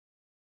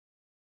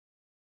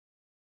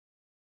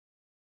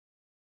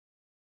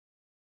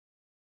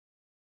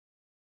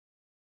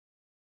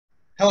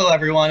Hello,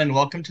 everyone, and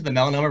welcome to the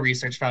Melanoma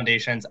Research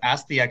Foundation's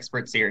Ask the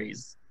Expert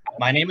series.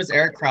 My name is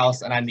Eric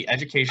Kraus, and I'm the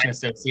Education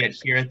Associate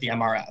here at the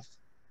MRF.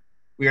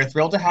 We are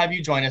thrilled to have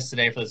you join us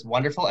today for this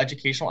wonderful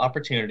educational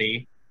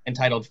opportunity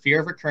entitled Fear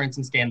of Recurrence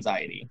and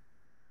Scan-xiety.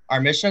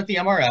 Our mission at the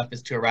MRF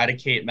is to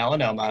eradicate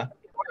melanoma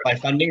by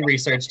funding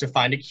research to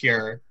find a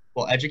cure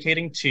while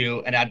educating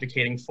to and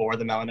advocating for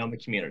the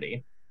melanoma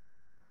community.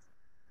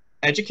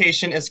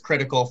 Education is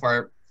critical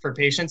for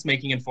patients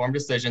making informed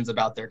decisions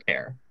about their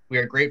care. We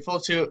are grateful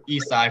to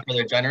Eisai for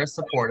their generous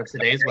support of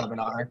today's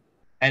webinar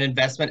and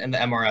investment in the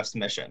MRF's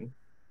mission.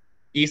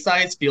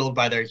 Eisai is fueled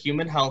by their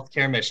human health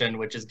care mission,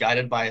 which is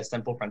guided by a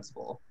simple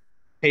principle.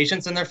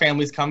 Patients and their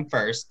families come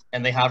first,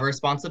 and they have a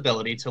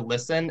responsibility to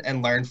listen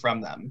and learn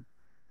from them.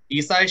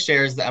 Eisai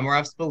shares the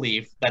MRF's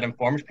belief that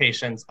informed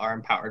patients are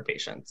empowered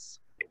patients.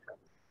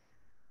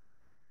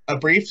 A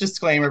brief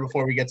disclaimer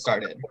before we get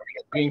started.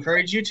 We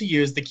encourage you to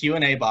use the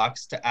Q&A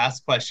box to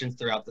ask questions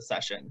throughout the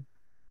session.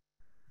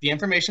 The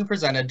information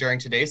presented during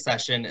today's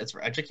session is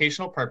for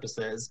educational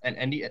purposes, and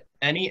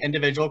any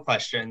individual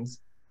questions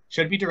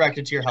should be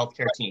directed to your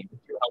healthcare team.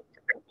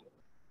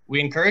 We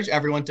encourage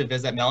everyone to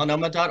visit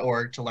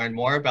melanoma.org to learn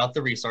more about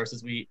the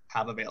resources we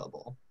have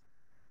available.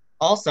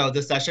 Also,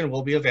 this session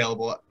will be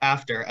available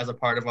after as a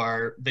part of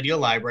our video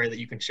library that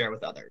you can share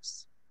with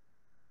others.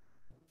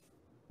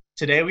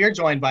 Today, we are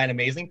joined by an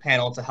amazing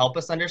panel to help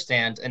us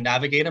understand and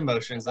navigate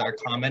emotions that are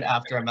common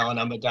after a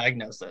melanoma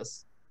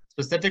diagnosis,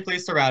 specifically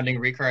surrounding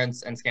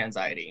recurrence and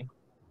Scan-xiety.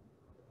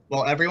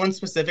 While everyone's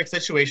specific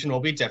situation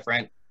will be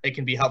different, it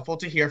can be helpful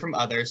to hear from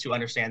others who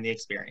understand the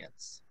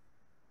experience.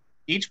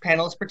 Each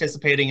panelist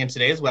participating in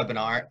today's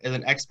webinar is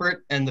an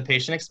expert in the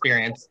patient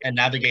experience and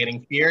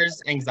navigating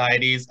fears,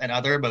 anxieties, and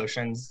other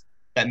emotions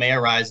that may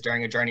arise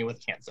during a journey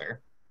with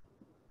cancer.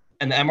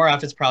 And the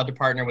MRF is proud to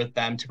partner with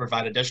them to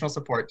provide additional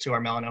support to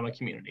our melanoma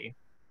community.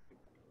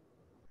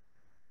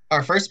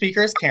 Our first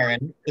speaker is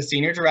Karen, the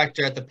Senior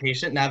Director and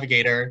Patient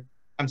Navigator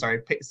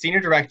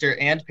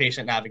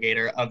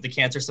of the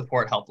Cancer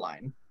Support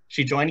Helpline.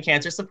 She joined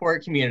Cancer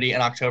Support Community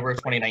in October of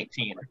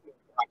 2019.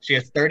 She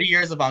has 30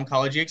 years of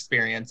oncology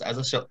experience as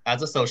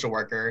a social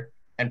worker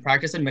and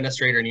practice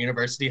administrator in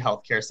university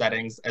healthcare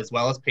settings, as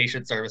well as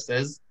patient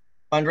services,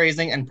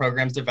 fundraising, and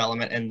programs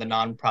development in the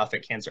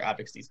nonprofit cancer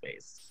advocacy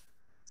space.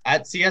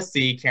 At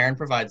CSC, Karen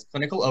provides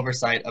clinical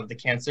oversight of the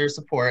Cancer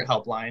Support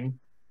Helpline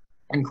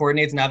and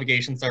coordinates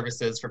navigation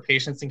services for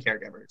patients and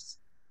caregivers.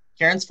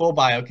 Karen's full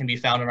bio can be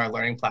found on our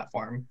learning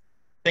platform.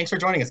 Thanks for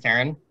joining us,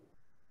 Karen.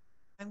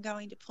 I'm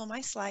going to pull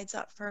my slides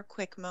up for a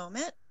quick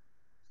moment.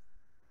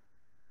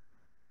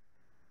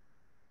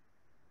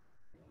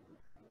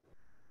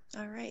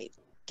 All right.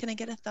 Can I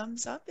get a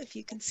thumbs up if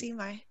you can see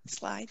my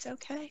slides?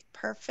 Okay,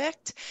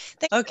 perfect.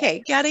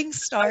 Okay, getting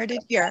started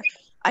here.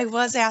 I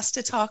was asked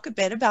to talk a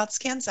bit about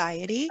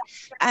Scan-xiety,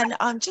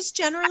 and just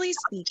generally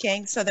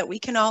speaking, so that we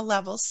can all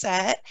level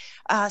set,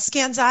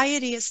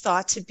 Scan-xiety is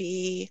thought to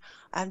be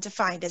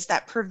defined as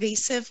that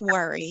pervasive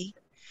worry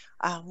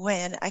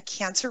when a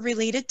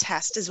cancer-related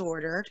test is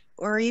ordered,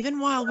 or even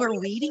while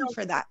we're waiting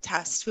for that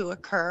test to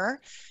occur,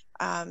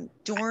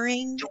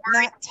 during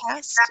that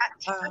test,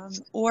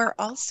 or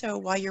also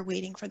while you're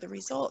waiting for the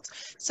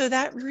results. So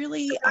that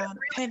really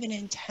kind of an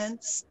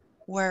intense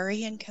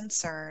worry and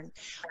concern.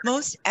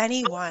 Most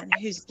anyone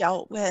who's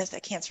dealt with a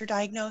cancer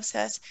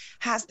diagnosis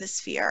has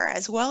this fear,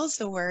 as well as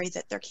the worry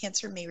that their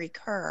cancer may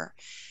recur.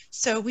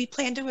 So we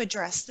plan to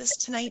address this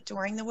tonight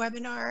during the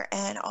webinar,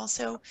 and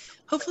also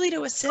hopefully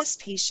to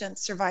assist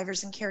patients,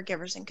 survivors, and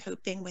caregivers in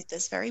coping with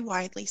this very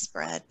widely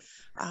spread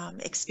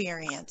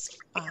experienced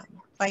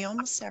by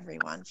almost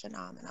everyone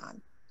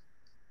phenomenon.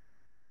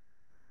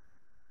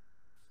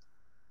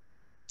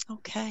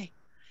 Okay.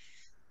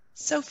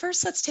 So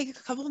first, let's take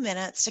a couple of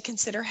minutes to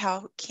consider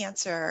how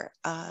cancer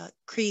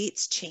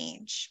creates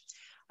change.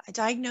 A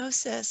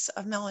diagnosis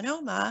of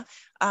melanoma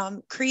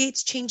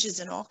creates changes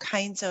in all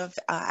kinds of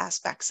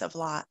aspects of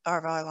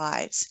our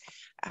lives.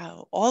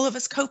 All of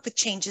us cope with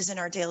changes in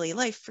our daily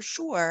life for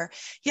sure,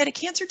 yet a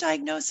cancer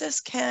diagnosis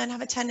can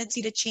have a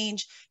tendency to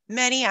change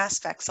many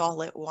aspects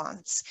all at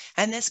once,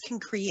 and this can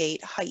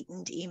create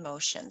heightened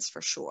emotions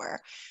for sure.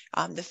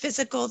 The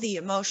physical, the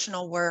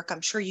emotional work,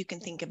 I'm sure you can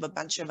think of a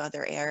bunch of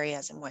other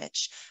areas in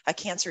which a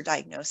cancer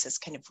diagnosis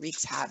kind of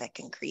wreaks havoc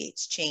and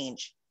creates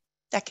change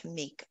that can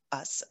make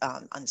us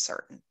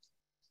uncertain.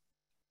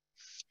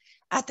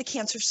 At the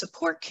Cancer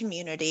Support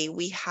Community,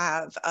 we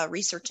have a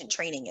Research and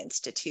Training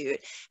Institute,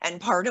 and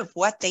part of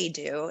what they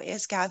do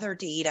is gather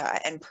data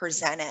and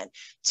present it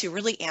to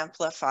really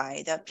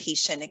amplify the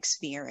patient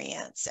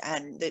experience.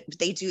 And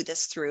they do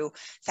this through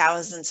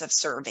thousands of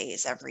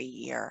surveys every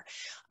year.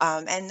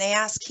 And they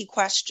ask key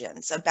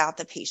questions about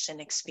the patient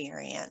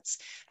experience.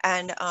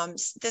 And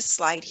this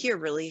slide here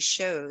really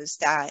shows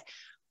that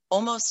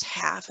almost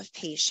half of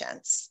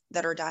patients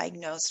that are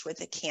diagnosed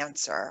with a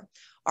cancer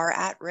are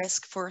at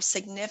risk for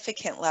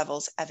significant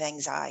levels of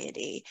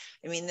anxiety.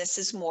 I mean, this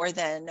is more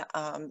than,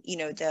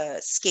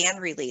 the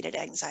scan-related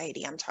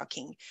anxiety. I'm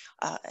talking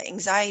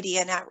anxiety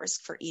and at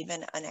risk for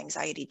even an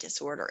anxiety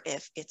disorder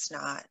if it's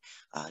not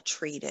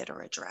treated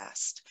or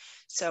addressed.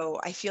 So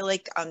I feel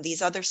like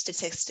these other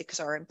statistics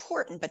are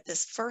important, but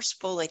this first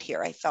bullet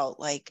here I felt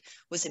like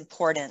was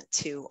important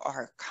to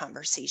our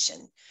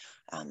conversation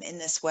in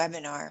this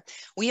webinar.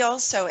 We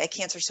also at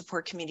Cancer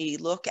Support Community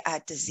look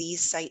at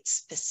disease site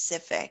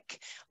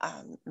specific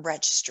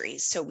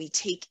registries. So we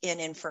take in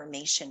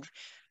information.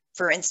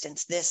 For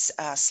instance, this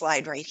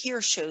slide right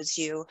here shows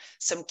you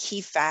some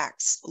key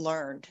facts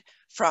learned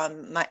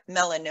from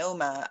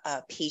melanoma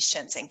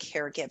patients and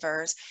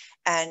caregivers.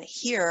 And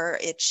here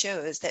it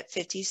shows that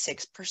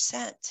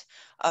 56%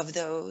 of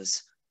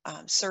those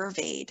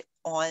surveyed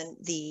on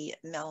the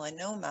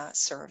melanoma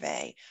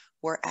survey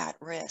were at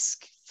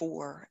risk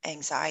for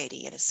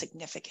anxiety at a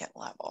significant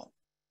level.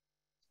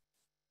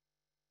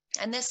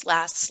 And this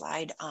last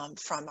slide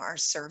from our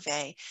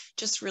survey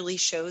just really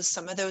shows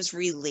some of those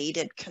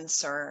related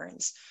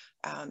concerns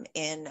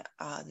in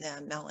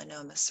the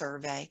melanoma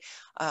survey,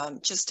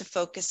 just to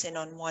focus in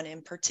on one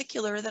in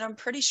particular that I'm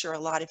pretty sure a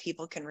lot of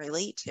people can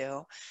relate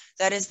to.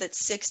 That is that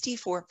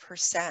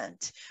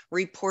 64%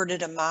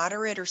 reported a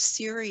moderate or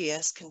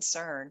serious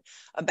concern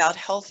about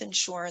health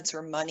insurance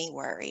or money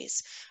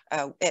worries.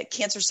 At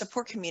Cancer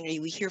Support Community,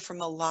 we hear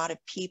from a lot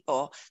of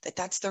people that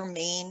that's their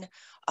main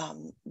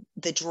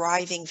the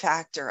driving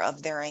factor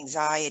of their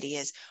anxiety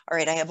is, all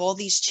right, I have all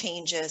these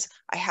changes.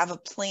 I have a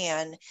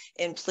plan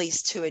in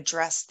place to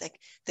address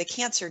the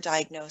cancer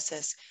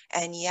diagnosis,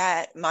 and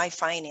yet my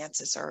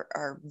finances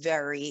are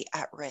very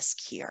at risk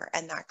here,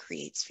 and that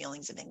creates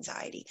feelings of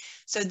anxiety.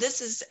 So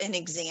this is an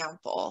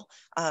example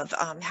of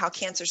how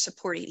Cancer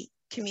Support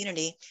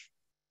Community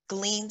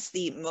gleans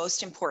the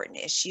most important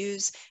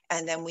issues,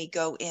 and then we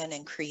go in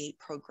and create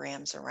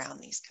programs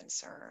around these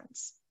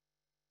concerns.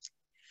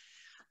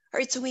 All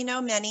right, so we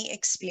know many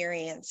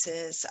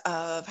experiences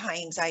of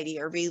high anxiety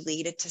are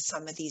related to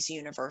some of these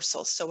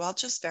universals. So I'll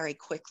just very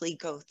quickly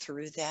go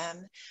through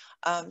them.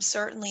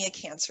 Certainly a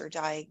cancer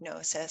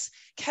diagnosis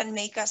can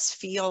make us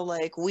feel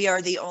like we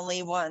are the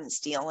only ones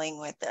dealing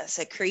with this.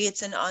 It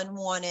creates an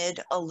unwanted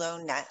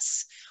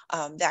aloneness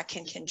that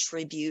can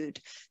contribute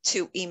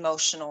to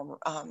emotional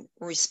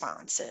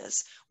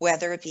responses,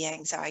 whether it be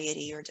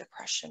anxiety or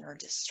depression or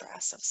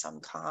distress of some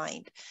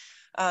kind.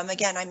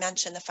 Again, I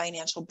mentioned the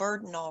financial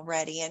burden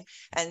already,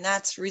 and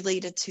that's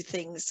related to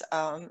things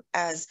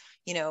as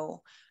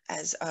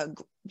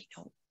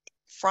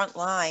front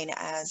line,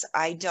 as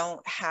I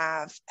don't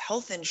have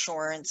health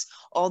insurance,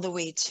 all the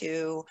way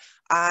to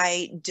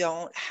I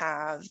don't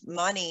have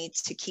money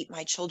to keep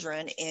my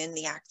children in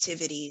the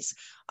activities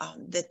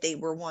that they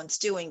were once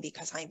doing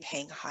because I'm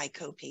paying high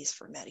copays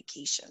for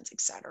medications,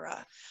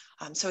 etc.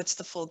 So it's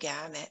the full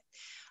gamut.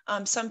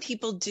 Some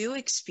people do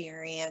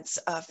experience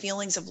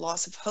feelings of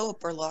loss of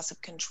hope or loss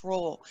of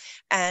control.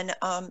 And,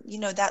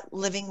 that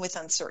living with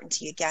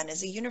uncertainty, again,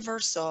 is a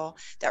universal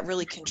that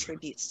really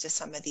contributes to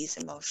some of these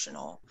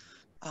emotional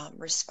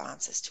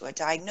responses to a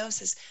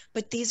diagnosis.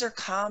 But these are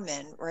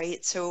common,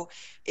 right? So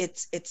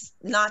it's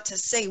not to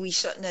say we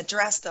shouldn't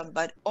address them,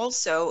 but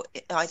also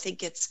I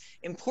think it's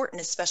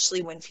important,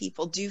 especially when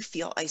people do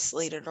feel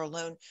isolated or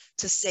alone,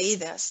 to say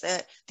this,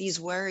 that these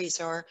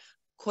worries are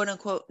quote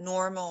unquote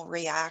normal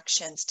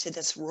reactions to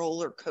this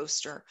roller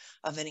coaster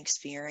of an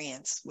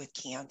experience with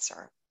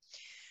cancer.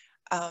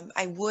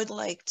 I would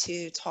like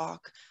to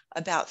talk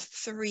about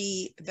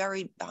three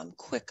very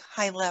quick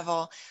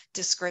high-level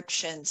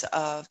descriptions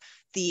of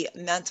the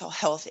mental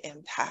health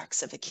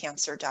impacts of a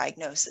cancer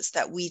diagnosis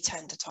that we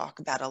tend to talk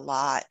about a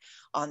lot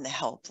on the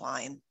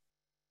helpline.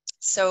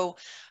 So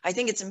I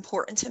think it's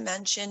important to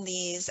mention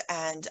these,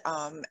 and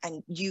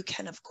you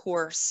can, of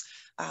course,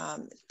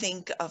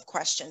 think of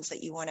questions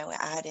that you want to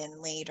add in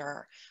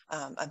later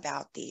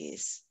about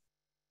these.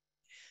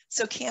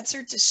 So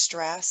cancer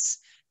distress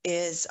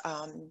is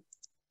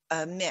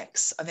a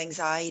mix of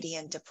anxiety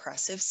and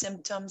depressive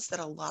symptoms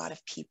that a lot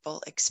of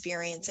people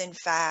experience. In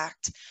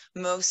fact,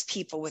 most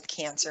people with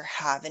cancer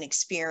have an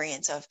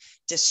experience of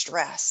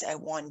distress at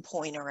one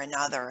point or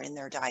another in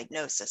their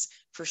diagnosis,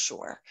 for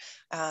sure.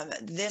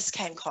 This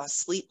can cause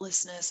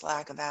sleeplessness,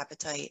 lack of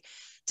appetite,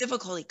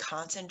 difficulty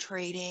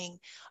concentrating,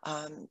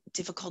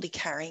 difficulty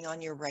carrying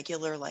on your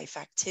regular life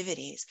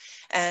activities.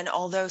 And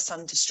although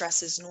some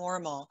distress is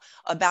normal,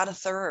 about a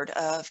third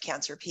of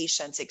cancer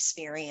patients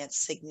experience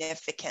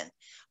significant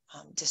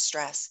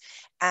distress.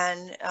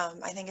 And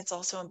I think it's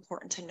also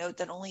important to note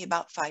that only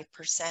about 5%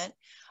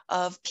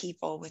 of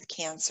people with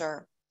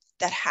cancer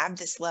that have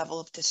this level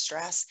of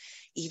distress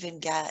even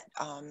get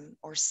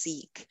or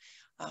seek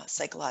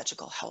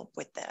psychological help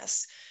with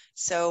this.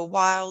 So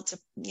while,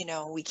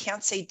 we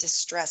can't say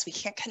distress, we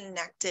can't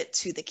connect it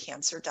to the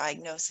cancer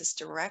diagnosis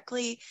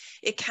directly,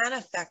 it can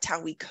affect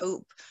how we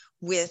cope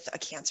with a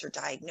cancer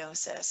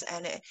diagnosis,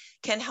 and it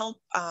can help,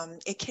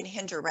 it can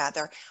hinder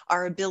rather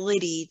our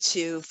ability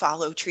to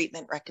follow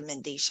treatment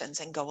recommendations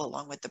and go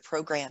along with the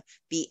program,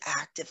 be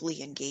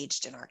actively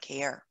engaged in our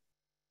care.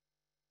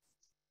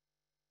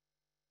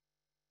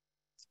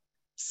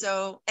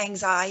 So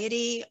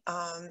anxiety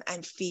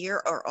and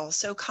fear are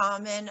also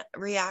common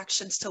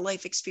reactions to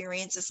life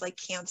experiences like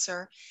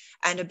cancer.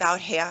 And about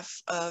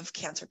half of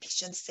cancer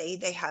patients say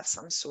they have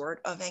some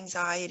sort of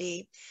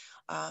anxiety.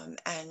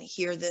 And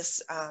here this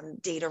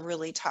data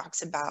really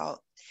talks about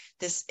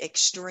this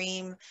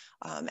extreme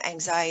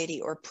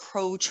anxiety or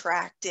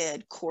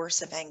protracted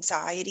course of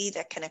anxiety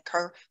that can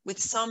occur with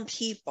some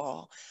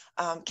people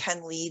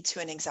can lead to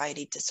an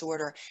anxiety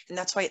disorder. And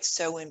that's why it's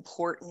so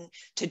important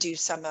to do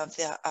some of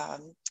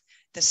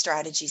the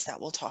strategies that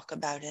we'll talk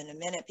about in a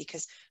minute,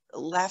 because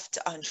left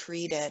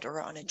untreated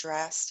or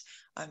unaddressed,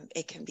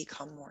 it can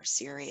become more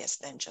serious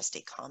than just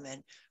a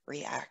common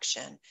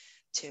reaction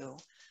to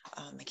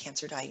a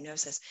cancer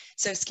diagnosis.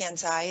 So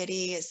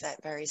Scan-xiety is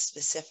that very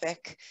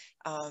specific,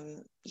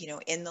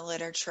 in the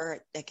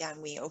literature.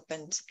 Again, we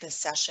opened the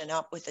session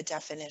up with a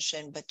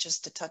definition, but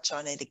just to touch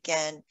on it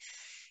again,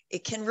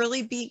 it can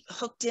really be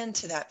hooked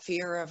into that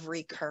fear of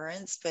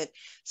recurrence, but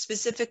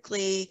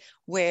specifically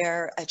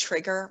where a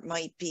trigger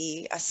might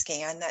be a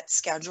scan that's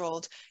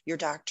scheduled. Your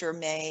doctor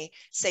may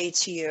say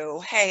to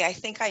you, hey, I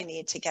think I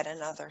need to get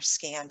another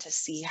scan to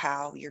see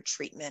how your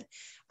treatment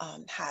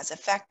has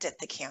affected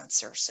the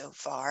cancer so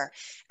far.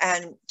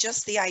 And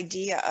just the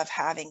idea of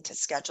having to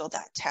schedule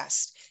that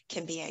test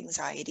can be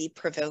anxiety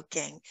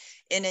provoking.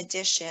 In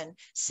addition,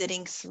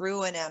 sitting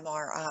through an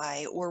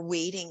MRI or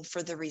waiting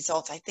for the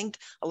results, I think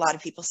a lot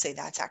of people say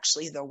that's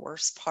actually the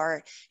worst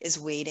part, is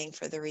waiting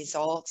for the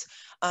results.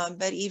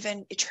 But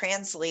even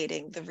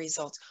translating the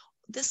results,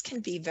 this can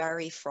be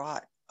very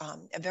fraught,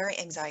 a very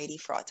anxiety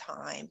fraught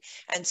time.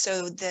 And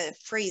so the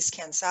phrase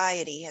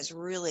Scan-xiety has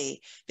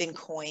really been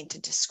coined to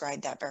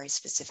describe that very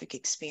specific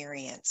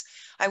experience.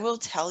 I will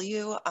tell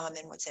you, and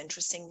what's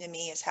interesting to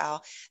me is how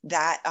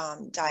that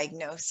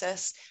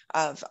diagnosis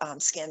of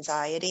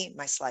Scan-xiety,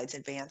 my slides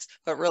advance,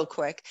 but real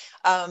quick,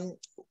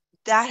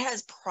 that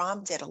has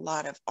prompted a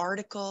lot of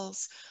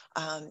articles,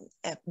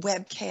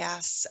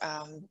 webcasts,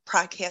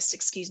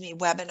 podcasts,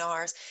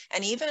 webinars,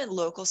 and even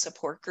local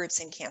support groups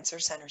in cancer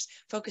centers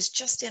focused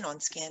just in on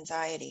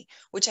Scan-xiety,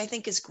 which I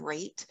think is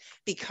great,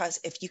 because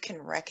if you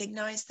can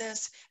recognize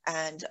this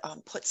and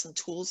put some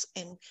tools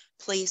in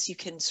place, you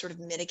can sort of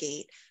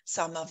mitigate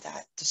some of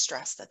that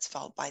distress that's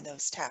felt by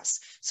those tests.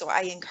 So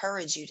I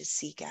encourage you to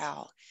seek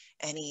out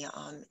any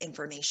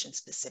information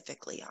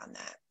specifically on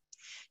that.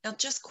 Now,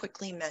 just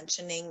quickly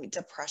mentioning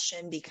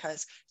depression,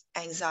 because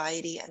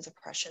anxiety and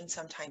depression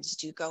sometimes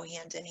do go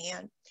hand in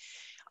hand.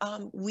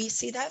 We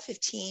see that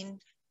 15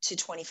 to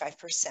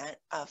 25%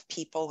 of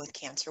people with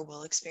cancer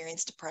will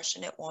experience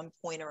depression at one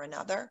point or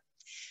another.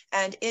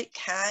 And it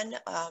can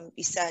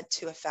be said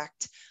to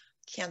affect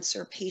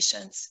cancer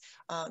patients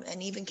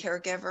and even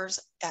caregivers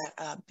at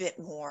a bit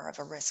more of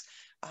a risk,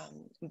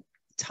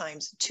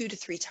 times 2 to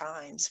 3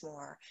 times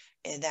more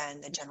than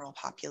the general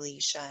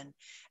population,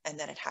 and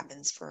that it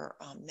happens for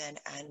men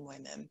and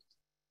women.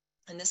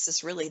 And this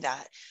is really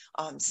that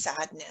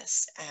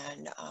sadness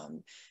and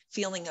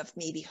feeling of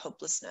maybe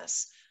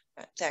hopelessness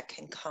that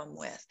can come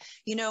with.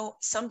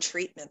 Some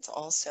treatments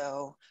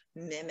also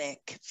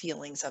mimic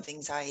feelings of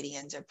anxiety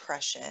and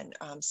depression.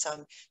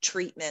 Some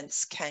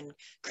treatments can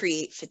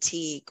create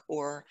fatigue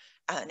or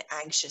an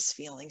anxious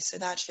feeling. So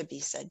that should be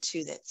said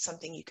too, that's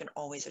something you can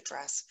always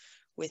address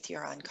with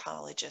your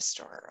oncologist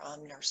or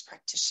nurse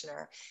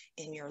practitioner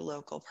in your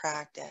local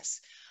practice.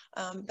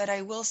 But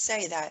I will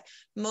say that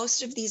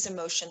most of these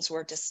emotions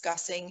we're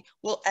discussing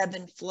will ebb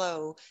and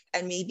flow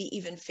and maybe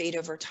even fade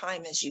over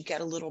time as you get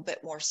a little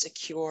bit more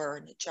secure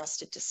and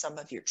adjusted to some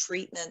of your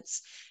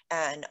treatments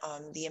and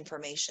the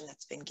information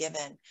that's been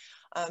given.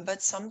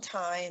 But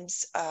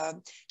sometimes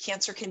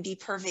cancer can be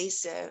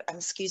pervasive,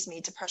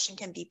 depression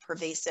can be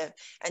pervasive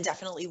and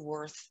definitely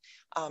worth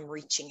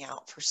reaching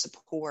out for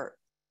support.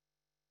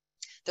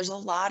 There's a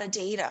lot of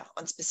data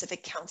on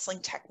specific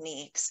counseling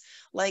techniques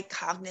like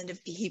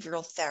cognitive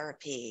behavioral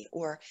therapy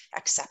or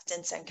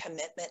acceptance and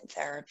commitment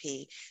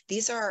therapy.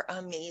 These are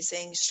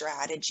amazing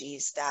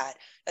strategies that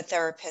a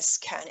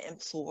therapist can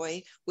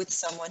employ with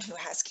someone who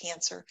has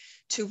cancer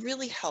to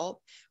really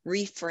help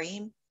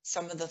reframe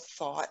some of the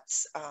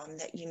thoughts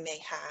that you may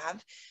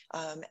have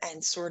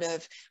and sort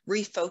of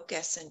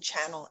refocus and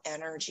channel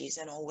energies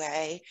in a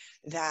way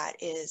that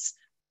is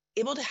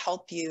able to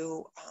help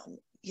you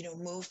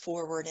move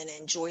forward and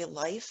enjoy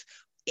life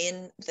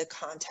in the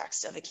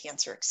context of a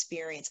cancer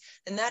experience.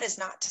 And that is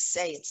not to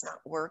say it's not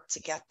work to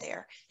get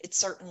there. It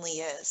certainly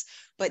is.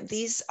 But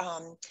these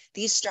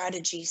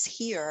strategies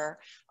here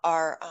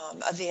are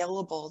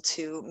available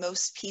to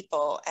most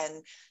people.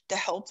 And the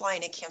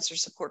Helpline and Cancer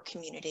Support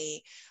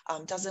Community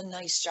does a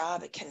nice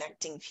job at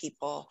connecting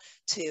people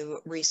to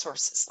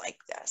resources like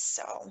this.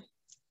 So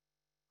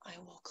I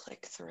will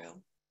click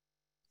through.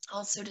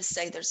 Also to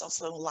say there's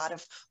also a lot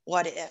of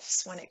what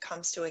ifs when it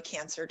comes to a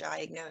cancer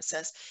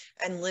diagnosis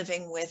and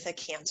living with a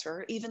cancer,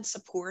 or even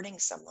supporting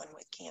someone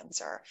with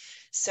cancer.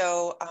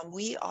 So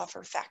we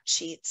offer fact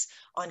sheets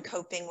on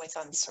coping with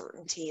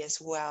uncertainty as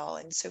well.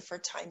 And so for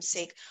time's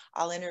sake,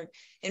 I'll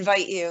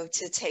invite you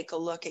to take a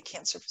look at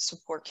Cancer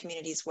Support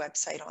Community's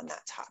website on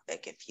that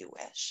topic if you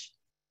wish.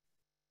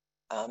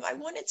 I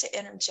wanted to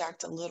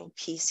interject a little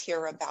piece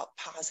here about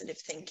positive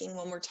thinking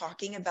when we're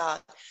talking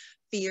about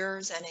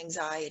fears and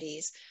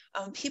anxieties.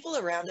 People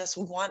around us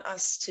want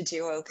us to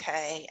do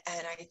okay.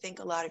 And I think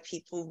a lot of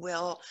people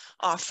will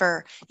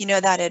offer,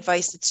 that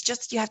advice. It's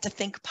just, you have to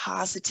think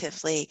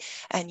positively,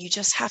 and you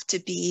just have to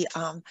be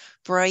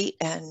bright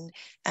and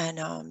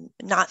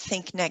not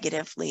think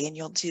negatively, and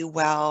you'll do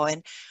well.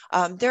 And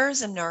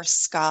there's a nurse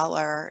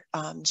scholar,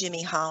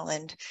 Jimmy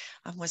Holland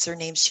was her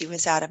name. She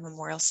was out of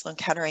Memorial Sloan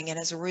Kettering and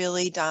has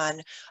really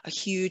done a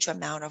huge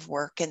amount of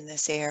work in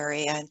this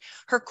area. And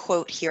her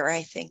quote here,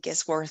 I think,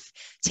 is worth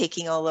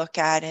taking a look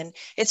at. And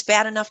it's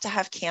bad enough to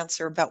have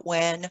cancer, but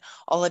when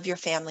all of your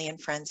family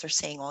and friends are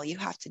saying all you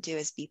have to do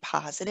is be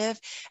positive,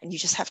 and you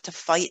just have to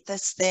fight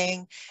this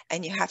thing,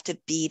 and you have to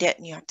beat it,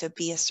 and you have to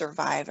be a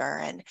survivor,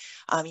 and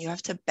you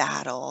have to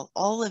battle,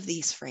 all of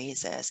these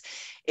phrases,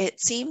 it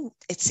seemed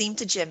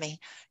to Jimmy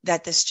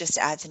that this just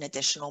adds an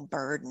additional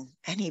burden,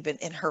 and even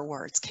in her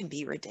words, can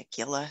be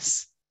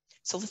ridiculous.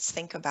 So let's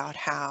think about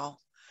how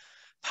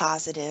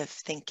positive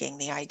thinking,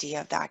 the idea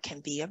of that,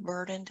 can be a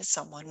burden to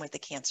someone with a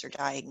cancer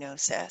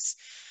diagnosis.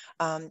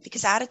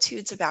 Because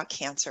attitudes about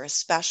cancer,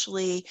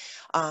 especially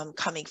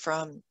coming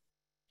from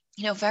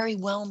very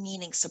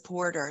well-meaning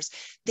supporters,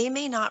 they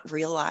may not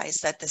realize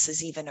that this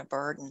is even a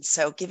burden.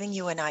 So giving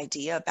you an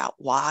idea about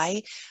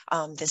why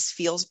this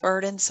feels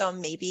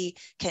burdensome maybe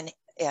can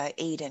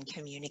aid in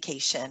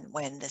communication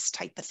when this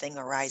type of thing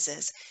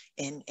arises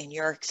in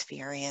your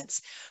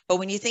experience. But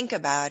when you think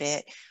about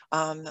it,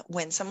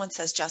 when someone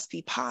says just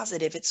be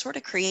positive, it sort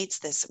of creates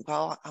this,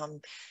 well,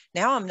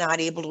 now I'm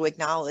not able to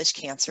acknowledge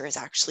cancer is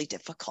actually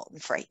difficult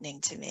and frightening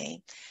to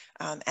me.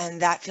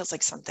 And that feels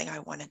like something I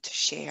wanted to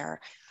share.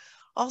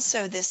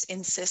 Also, this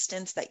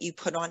insistence that you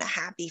put on a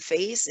happy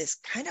face is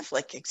kind of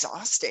like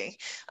exhausting.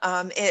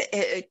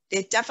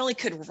 It definitely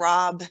could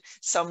rob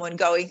someone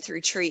going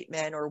through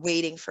treatment or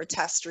waiting for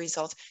test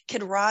results,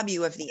 could rob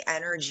you of the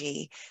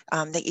energy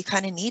that you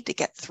kind of need to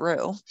get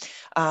through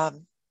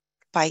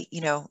by,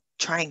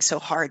 trying so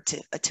hard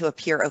to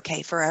appear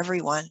okay for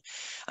everyone.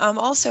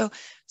 Also,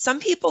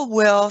 some people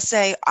will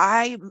say,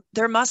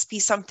 there must be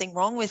something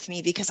wrong with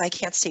me because I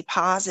can't stay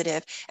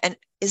positive. And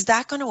is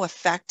that going to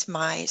affect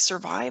my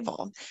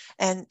survival?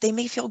 And they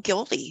may feel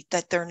guilty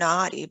that they're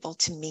not able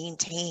to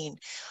maintain.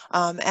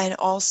 And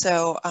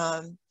also,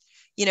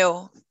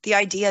 the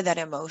idea that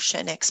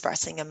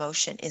expressing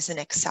emotion isn't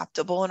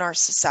acceptable in our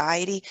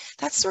society,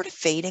 that's sort of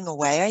fading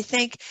away, I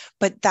think.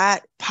 But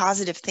that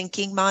positive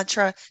thinking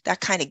mantra,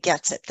 that kind of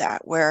gets at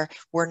that, where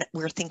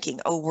we're thinking,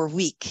 oh, we're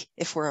weak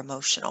if we're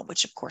emotional,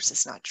 which of course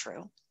is not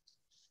true.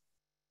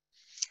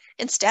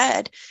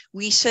 Instead,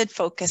 we should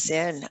focus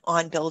in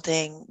on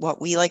building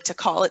what we like to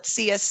call at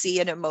CSC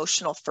an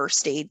emotional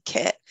first aid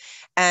kit.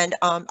 And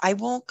I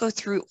won't go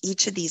through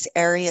each of these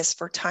areas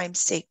for time's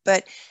sake,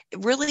 but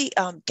really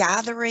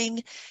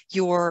gathering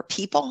your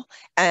people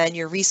and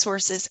your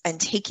resources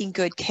and taking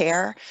good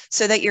care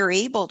so that you're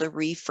able to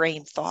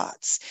reframe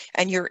thoughts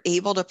and you're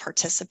able to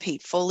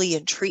participate fully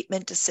in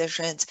treatment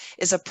decisions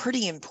is a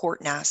pretty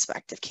important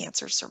aspect of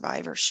cancer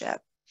survivorship.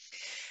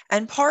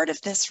 And part of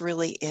this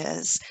really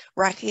is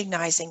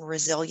recognizing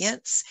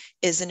resilience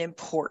is an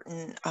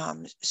important,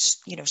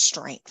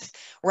 strength.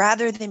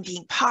 Rather than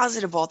being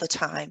positive all the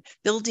time,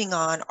 building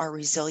on our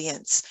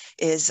resilience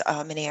is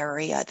an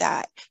area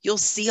that you'll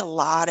see a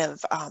lot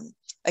of,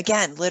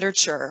 again,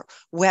 literature,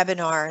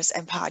 webinars,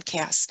 and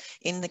podcasts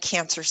in the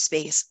cancer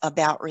space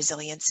about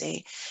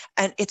resiliency.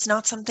 And it's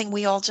not something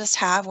we all just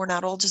have. We're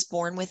not all just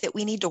born with it.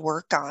 We need to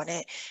work on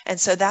it. And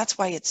so that's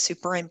why it's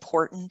super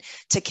important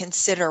to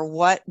consider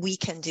what we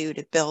can do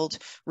to build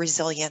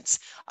resilience.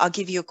 I'll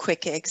give you a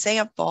quick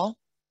example.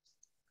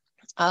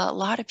 A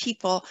lot of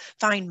people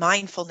find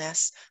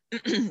mindfulness,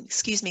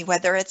 excuse me,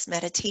 whether it's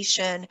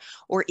meditation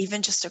or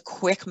even just a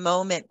quick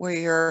moment where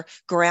you're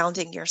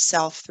grounding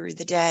yourself through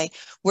the day,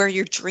 where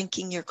you're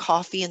drinking your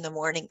coffee in the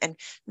morning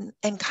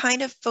and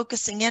kind of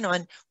focusing in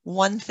on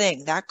one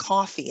thing, that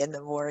coffee in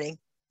the morning.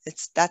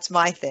 That's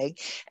my thing.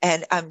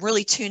 And I'm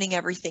really tuning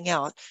everything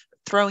out,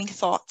 throwing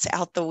thoughts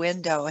out the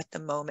window at the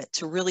moment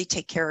to really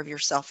take care of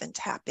yourself and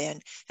tap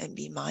in and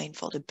be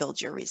mindful to build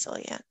your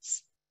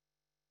resilience.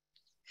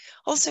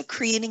 Also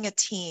creating a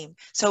team.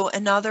 So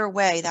another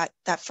way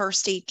that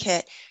first aid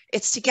kit,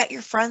 it's to get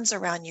your friends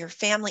around, your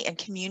family, and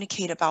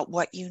communicate about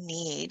what you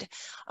need.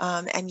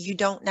 And you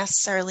don't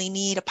necessarily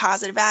need a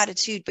positive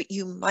attitude, but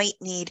you might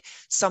need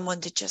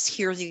someone to just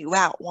hear you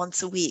out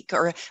once a week,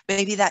 or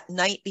maybe that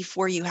night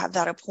before you have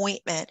that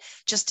appointment,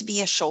 just to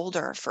be a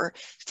shoulder for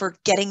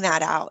getting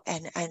that out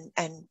and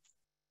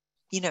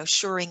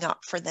shoring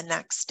up for the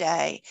next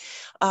day.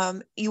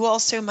 You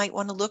also might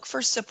want to look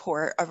for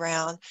support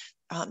around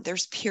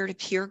There's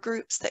peer-to-peer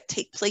groups that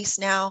take place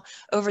now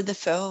over the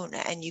phone,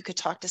 and you could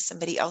talk to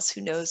somebody else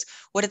who knows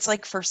what it's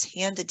like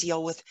firsthand to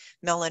deal with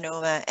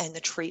melanoma and the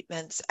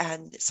treatments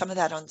and some of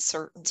that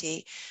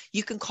uncertainty.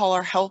 You can call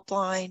our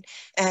helpline,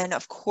 and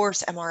of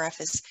course,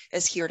 MRF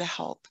is here to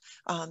help,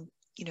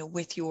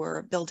 with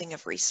your building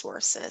of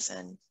resources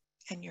and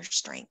your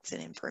strengths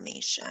and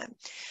information.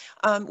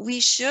 We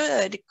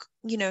should,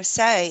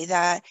 say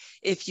that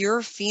if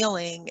you're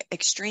feeling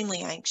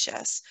extremely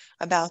anxious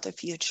about the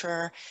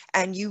future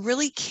and you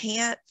really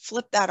can't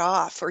flip that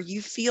off, or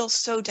you feel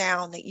so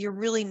down that you're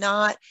really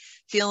not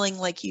feeling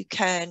like you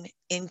can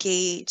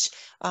engage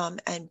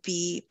and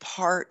be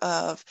part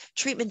of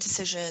treatment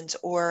decisions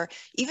or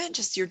even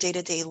just your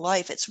day-to-day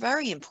life, it's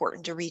very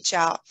important to reach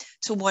out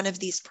to one of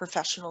these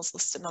professionals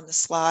listed on the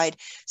slide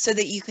so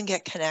that you can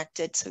get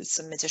connected to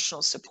some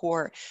additional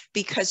support.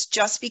 Because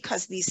just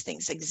because these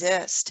things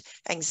exist,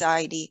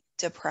 anxiety,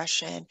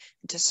 depression,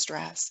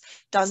 distress,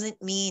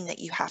 doesn't mean that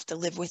you have to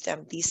live with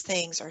them. These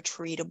things are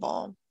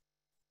treatable.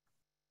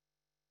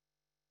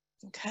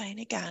 Okay, and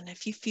again,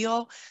 if you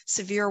feel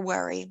severe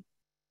worry,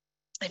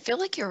 I feel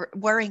like you're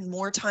worrying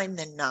more time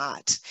than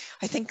not.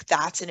 I think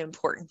that's an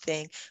important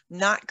thing.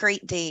 Not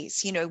great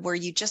days, where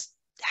you just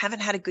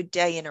haven't had a good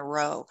day in a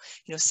row,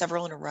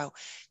 several in a row,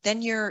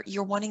 then you're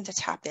wanting to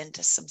tap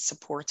into some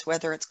supports,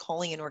 whether it's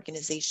calling an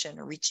organization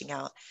or reaching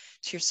out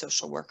to your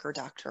social worker,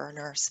 doctor, or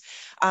nurse.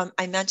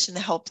 I mentioned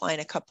the helpline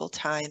a couple of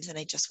times, and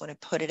I just want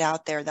to put it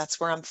out there. That's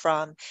where I'm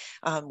from.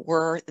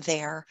 We're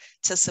there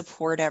to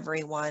support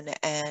everyone,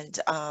 and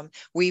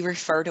we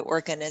refer to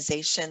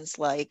organizations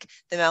like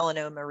the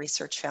Melanoma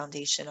Research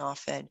Foundation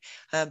often,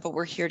 but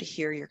we're here to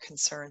hear your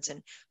concerns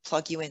and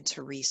plug you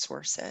into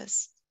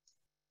resources.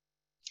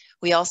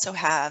 We also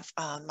have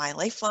My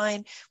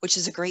Lifeline, which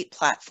is a great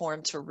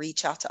platform to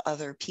reach out to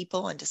other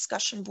people on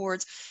discussion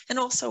boards, and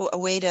also a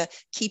way to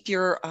keep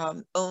your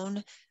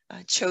own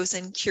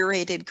chosen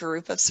curated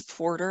group of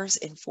supporters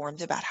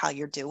informed about how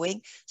you're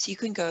doing. So you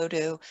can go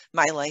to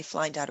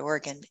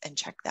mylifeline.org and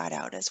check that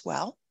out as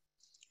well.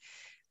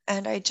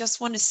 And I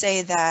just want to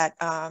say that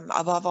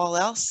above all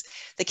else,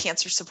 the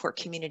cancer support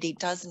community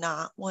does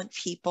not want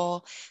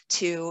people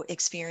to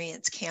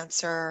experience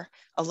cancer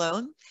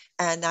alone.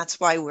 And that's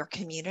why we're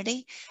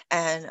community.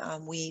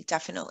 And we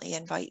definitely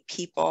invite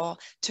people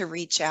to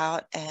reach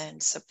out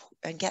and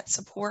get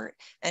support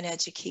and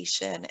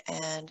education.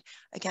 And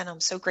again, I'm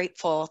so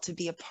grateful to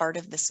be a part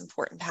of this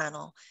important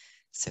panel.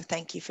 So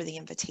thank you for the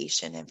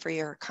invitation and for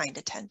your kind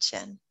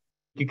attention.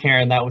 Thank you,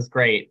 Karen. That was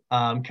great.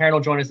 Karen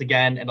will join us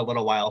again in a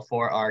little while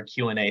for our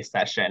Q&A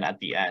session at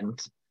the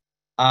end.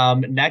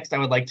 Next, I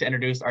would like to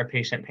introduce our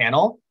patient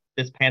panel.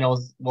 This panel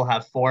will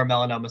have 4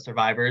 melanoma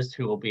survivors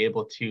who will be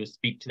able to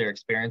speak to their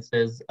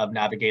experiences of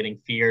navigating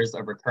fears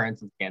of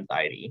recurrence and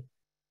Scan-xiety.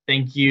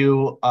 Thank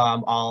you,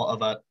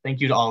 thank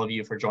you to all of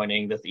you for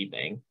joining this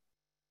evening.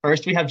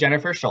 First, we have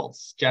Jennifer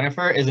Schultz.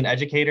 Jennifer is an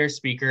educator,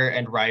 speaker,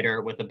 and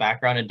writer with a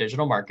background in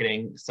digital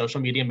marketing, social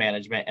media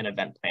management, and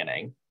event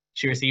planning.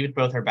 She received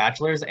both her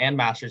bachelor's and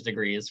master's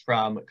degrees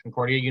from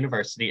Concordia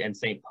University in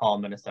St. Paul,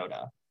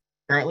 Minnesota.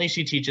 Currently,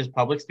 she teaches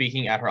public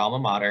speaking at her alma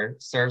mater,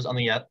 serves on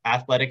the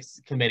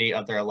athletics committee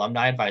of their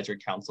Alumni Advisory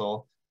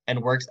Council,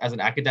 and works as an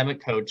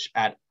academic coach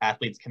at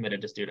Athletes Committed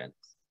to Students.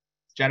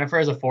 Jennifer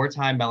is a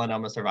 4-time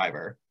melanoma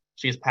survivor.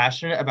 She is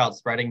passionate about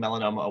spreading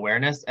melanoma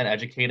awareness and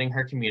educating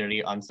her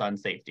community on sun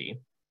safety.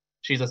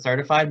 She's a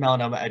certified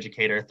melanoma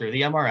educator through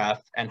the MRF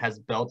and has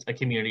built a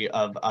community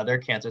of other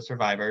cancer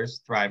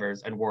survivors,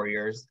 thrivers, and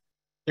warriors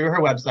through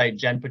her website,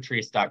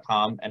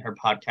 jenpatrice.com, and her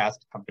podcast,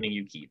 Company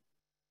You Keep.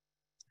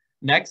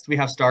 Next, we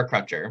have Star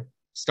Crutcher.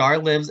 Star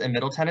lives in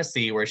Middle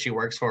Tennessee, where she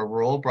works for a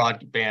rural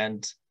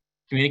broadband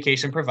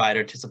communication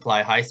provider to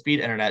supply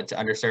high-speed internet to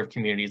underserved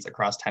communities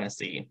across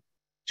Tennessee.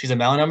 She's a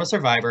melanoma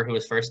survivor who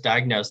was first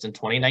diagnosed in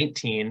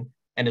 2019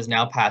 and is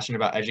now passionate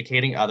about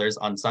educating others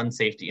on sun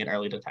safety and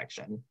early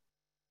detection.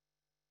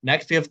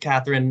 Next, we have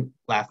Catherine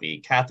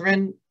Laffey.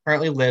 Catherine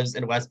currently lives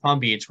in West Palm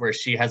Beach, where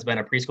she has been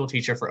a preschool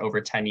teacher for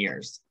over 10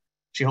 years.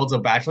 She holds a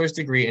bachelor's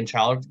degree in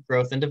child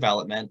growth and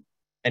development,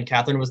 and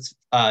Catherine was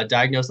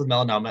diagnosed with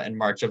melanoma in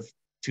March of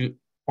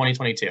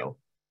 2022.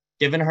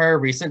 Given her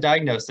recent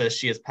diagnosis,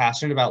 she is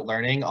passionate about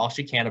learning all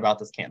she can about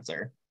this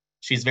cancer.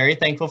 She's very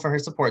thankful for her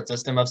support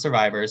system of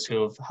survivors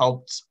who have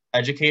helped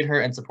educate her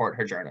and support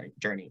her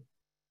journey.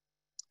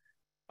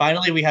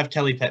 Finally, we have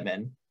Kelly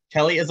Pittman.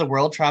 Kelly is a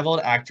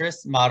world-traveled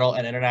actress, model,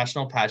 and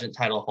international pageant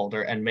title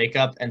holder and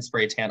makeup and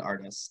spray tan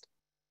artist.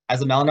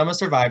 As a melanoma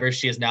survivor,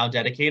 she is now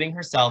dedicating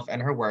herself and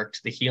her work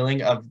to the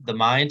healing of the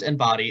mind and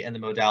body and the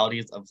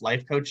modalities of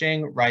life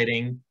coaching,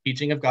 writing,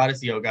 teaching of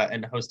goddess yoga,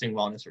 and hosting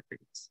wellness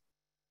retreats.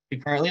 She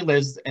currently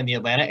lives in the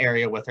Atlanta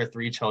area with her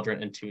 3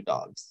 children and 2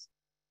 dogs.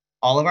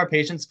 All of our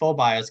patients' full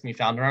bios can be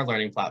found on our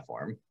learning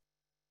platform.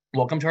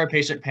 Welcome to our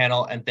patient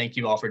panel, and thank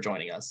you all for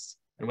joining us.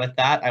 And with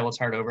that, I will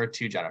turn it over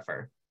to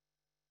Jennifer.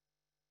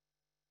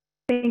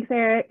 Thanks,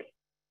 Eric.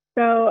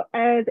 So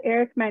as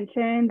Eric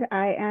mentioned,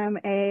 I am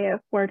a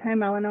 4-time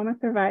melanoma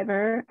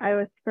survivor. I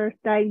was first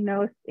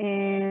diagnosed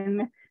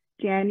in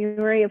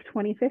January of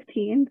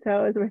 2015.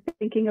 So as we're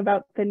thinking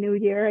about the new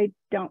year, I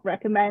don't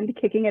recommend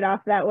kicking it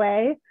off that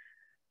way.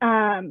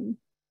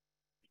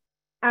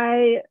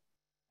 I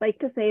like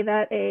to say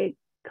that a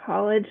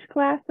college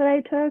class that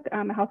I took,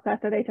 a health class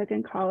that I took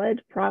in college,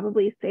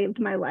 probably saved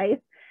my life,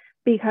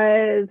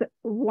 because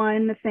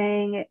one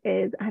thing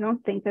is, I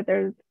don't think that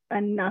there's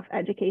enough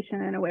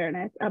education and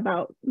awareness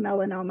about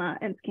melanoma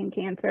and skin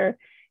cancer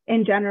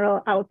in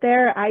general out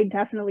there. I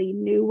definitely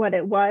knew what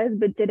it was,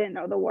 but didn't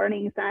know the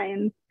warning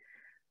signs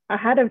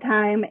ahead of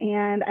time.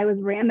 And I was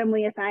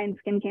randomly assigned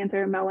skin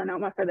cancer and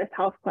melanoma for this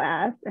health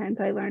class. And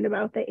so I learned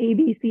about the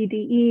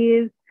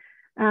ABCDEs,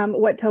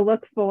 what to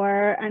look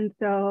for. And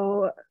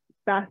so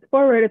fast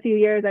forward a few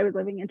years, I was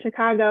living in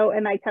Chicago,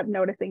 and I kept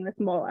noticing this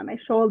mole on my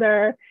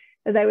shoulder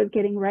as I was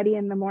getting ready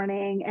in the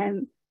morning.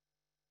 And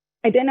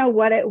I didn't know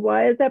what it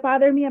was that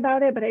bothered me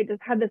about it, but I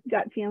just had this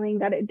gut feeling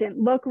that it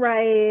didn't look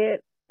right.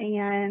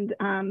 And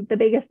the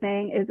biggest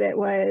thing is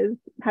it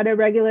had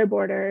irregular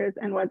borders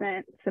and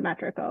wasn't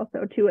symmetrical.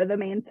 So two of the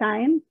main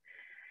signs.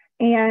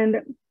 And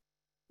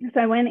so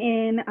I went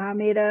in,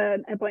 made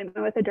an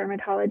appointment with a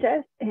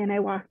dermatologist, and I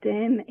walked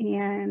in,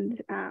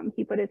 and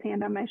he put his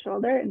hand on my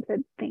shoulder and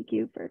said, "Thank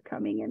you for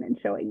coming in and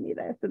showing me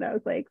this." And I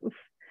was like, oof,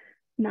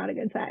 not a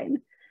good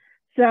sign.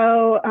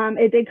 So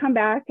it did come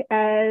back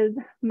as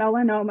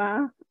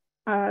melanoma.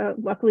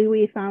 Luckily,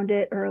 we found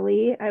it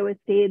early. I was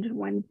stage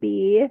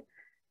 1B.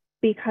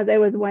 Because I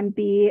was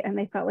 1B and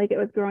they felt like it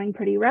was growing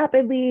pretty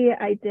rapidly,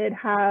 I did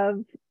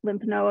have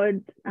lymph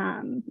nodes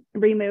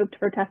removed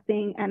for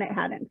testing, and it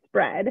hadn't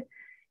spread.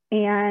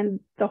 And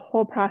the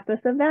whole process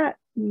of that,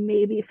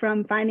 maybe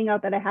from finding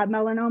out that I had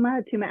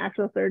melanoma to my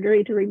actual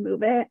surgery to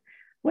remove it,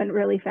 went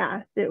really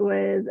fast. It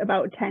was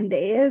about 10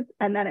 days,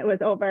 and then it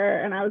was over,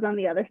 and I was on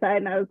the other side,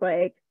 and I was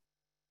like,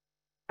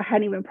 I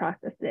hadn't even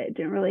processed it,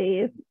 didn't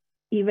really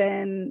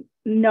even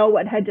know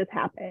what had just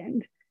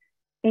happened.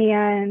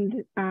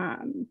 And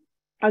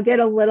I'll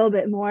get a little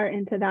bit more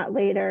into that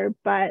later,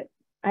 but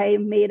I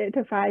made it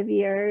to 5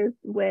 years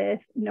with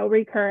no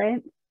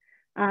recurrence.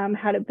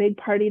 Had a big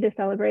party to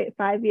celebrate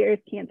 5 years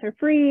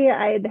cancer-free.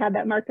 I had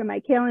that marked on my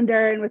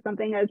calendar and was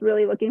something I was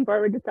really looking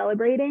forward to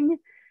celebrating.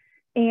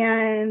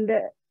 And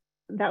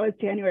that was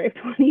January of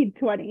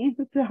 2020.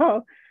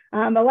 So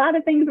a lot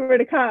of things were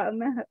to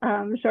come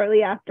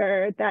shortly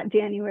after that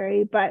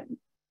January, but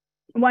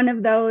one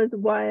of those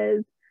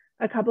was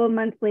a couple of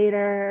months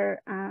later,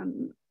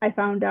 I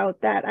found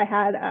out that I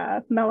had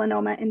a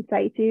melanoma in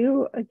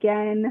situ.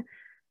 Again,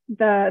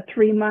 the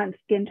 3-month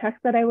skin checks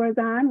that I was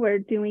on were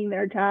doing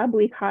their job.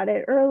 We caught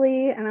it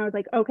early, and I was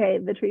like, okay,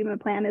 the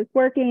treatment plan is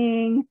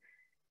working.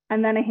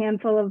 And then a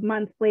handful of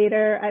months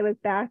later, I was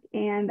back,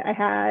 and I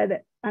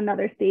had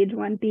another stage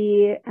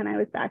 1B, and I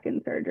was back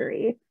in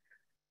surgery.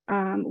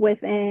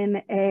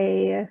 Within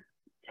a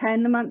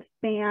 10-month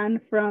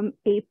span from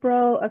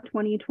April of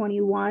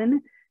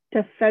 2021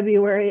 to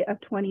February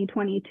of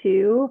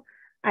 2022,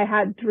 I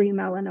had 3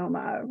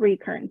 melanoma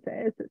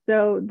recurrences.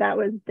 So that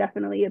was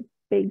definitely a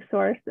big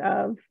source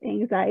of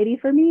anxiety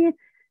for me.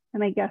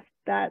 And I guess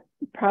that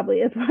probably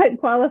is what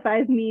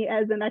qualifies me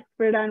as an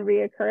expert on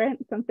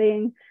reoccurrence,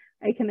 something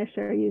I can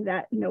assure you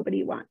that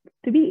nobody wants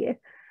to be.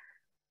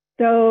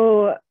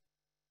 So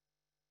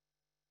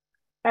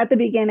at the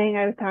beginning,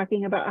 I was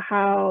talking about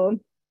how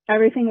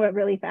everything went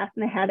really fast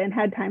and I hadn't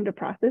had time to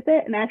process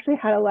it. And I actually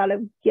had a lot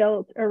of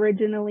guilt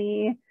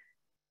originally,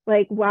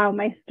 like, wow,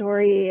 my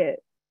story,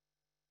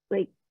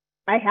 like,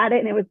 I had it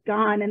and it was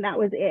gone and that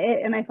was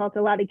it. And I felt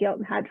a lot of guilt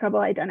and had trouble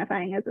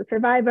identifying as a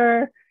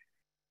survivor.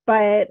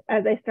 But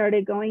as I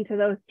started going to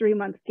those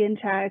 3-month skin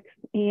checks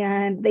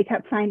and they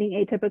kept finding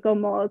atypical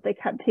moles, they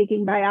kept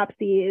taking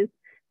biopsies,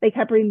 they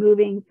kept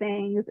removing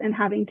things and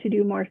having to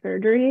do more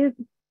surgeries,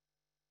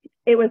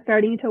 it was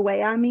starting to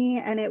weigh on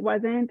me. And it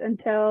wasn't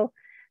until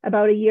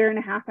about 1.5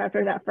 years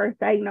after that first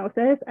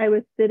diagnosis, I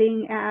was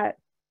sitting at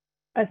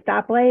a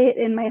stoplight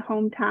in my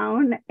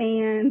hometown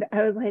and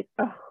I was like,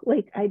 oh,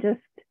 like,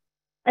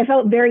 I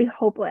felt very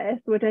hopeless,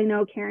 which I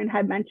know Karen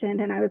had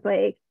mentioned. And I was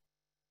like,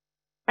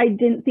 I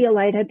didn't see a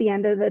light at the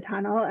end of the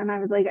tunnel. And I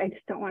was like, I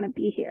just don't want to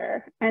be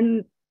here.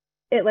 And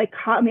it like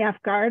caught me off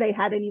guard. I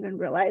hadn't even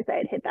realized I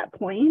had hit that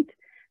point.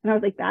 And I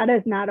was like, that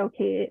is not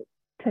okay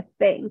to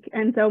think.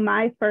 And so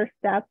my first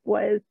step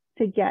was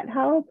to get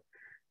help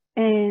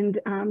and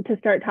to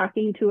start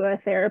talking to a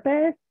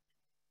therapist.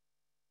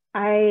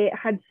 I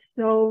had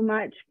so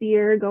much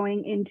fear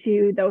going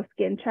into those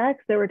skin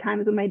checks. There were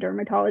times when my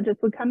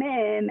dermatologist would come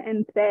in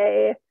and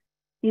say,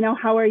 you know,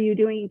 how are you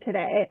doing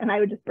today? And I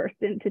would just burst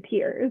into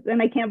tears.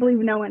 And I can't believe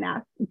no one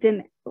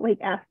didn't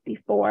ask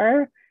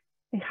before,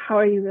 like, how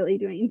are you really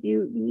doing? Do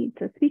you need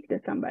to speak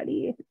to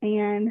somebody?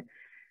 And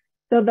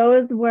so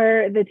those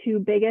were the two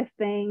biggest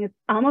things.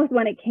 Almost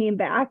when it came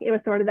back, it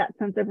was sort of that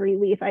sense of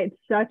relief. I had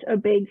such a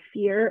big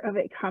fear of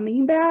it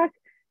coming back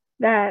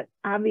that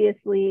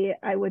obviously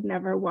I would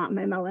never want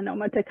my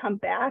melanoma to come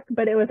back,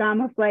 but it was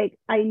almost like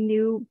I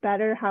knew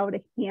better how to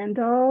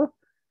handle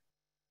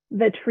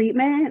the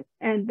treatment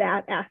and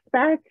that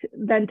aspect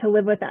than to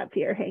live with that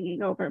fear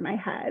hanging over my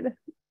head.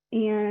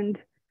 And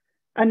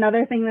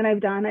Another thing that I've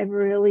done, I've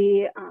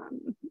really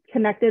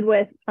connected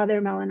with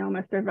other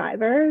melanoma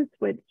survivors,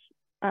 which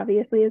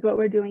obviously is what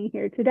we're doing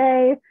here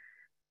today.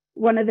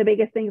 One of the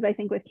biggest things I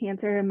think with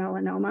cancer and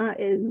melanoma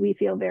is we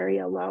feel very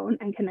alone,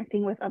 and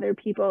connecting with other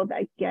people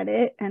that get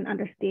it and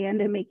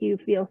understand and make you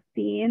feel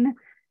seen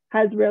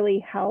has really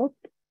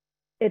helped.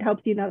 It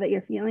helps you know that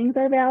your feelings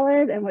are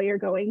valid and what you're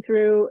going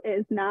through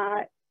is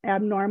not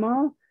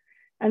abnormal.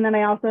 And then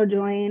I also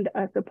joined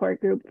a support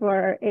group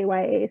for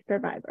AYA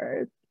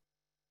survivors.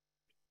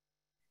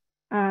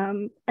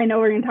 I know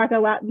we're going to talk a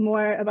lot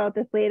more about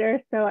this later,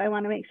 so I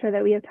want to make sure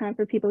that we have time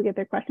for people to get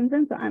their questions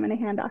in. So I'm going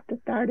to hand off to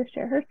Star to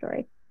share her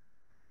story.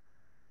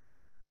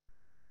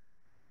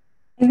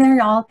 Hey there,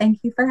 y'all. Thank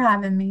you for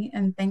having me,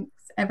 and thanks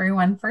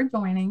everyone for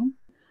joining.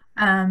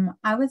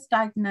 I was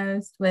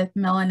diagnosed with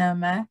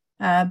melanoma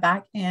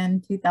back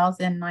in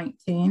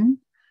 2019.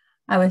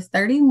 I was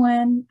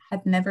 31,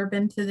 had never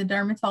been to the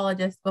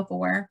dermatologist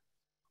before,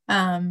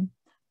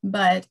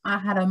 but I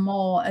had a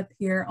mole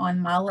appear on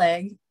my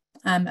leg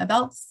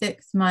about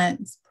 6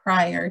 months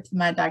prior to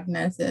my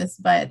diagnosis,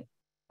 but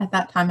at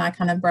that time I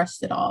kind of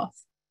brushed it off,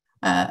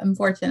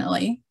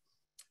 unfortunately.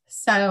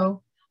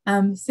 So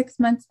 6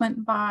 months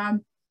went by.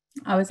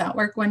 I was at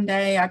work one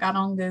day. I got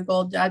on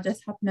Google. I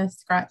just happened to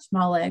scratch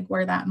my leg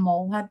where that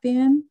mole had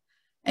been.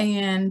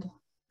 And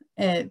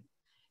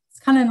it's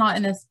kind of not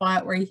in a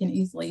spot where you can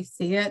easily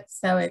see it.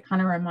 So it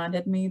kind of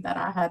reminded me that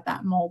I had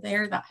that mole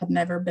there that had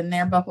never been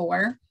there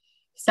before.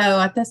 So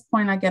at this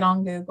point, I get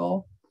on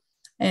Google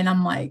and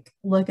I'm like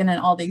looking at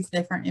all these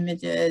different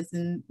images.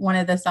 And one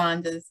of the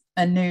signs is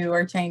a new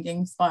or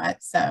changing spot.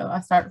 So I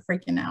start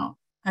freaking out.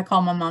 I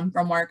call my mom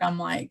from work. I'm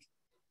like,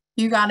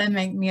 you got to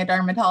make me a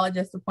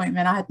dermatologist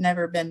appointment. I had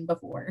never been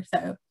before.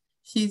 So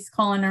she's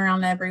calling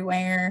around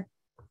everywhere,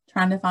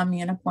 trying to find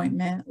me an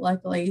appointment.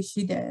 Luckily,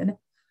 she did.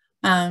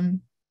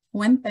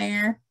 Went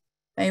there.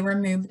 They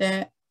removed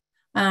it.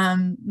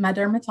 My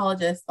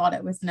dermatologist thought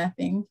it was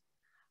nothing.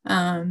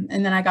 And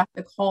then I got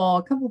the call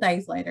a couple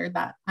days later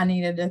that I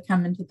needed to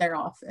come into their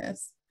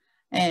office.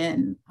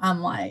 And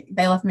I'm like,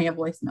 they left me a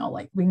voicemail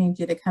like, we need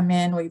you to come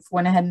in. We've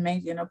went ahead and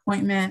made you an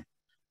appointment.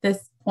 At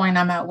this point,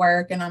 I'm at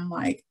work and I'm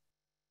like,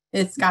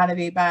 it's got to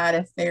be bad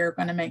if they're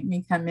going to make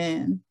me come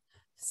in.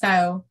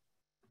 So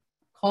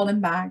called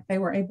them back. They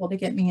were able to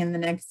get me in the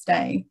next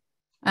day.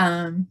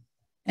 And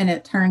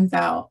it turns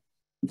out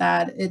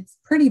that it's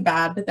pretty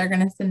bad, but they're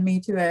going to send me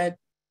to a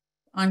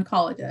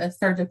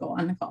surgical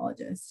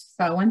oncologist.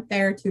 So I went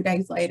there 2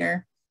 days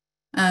later.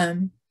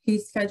 He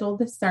scheduled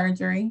the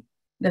surgery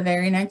the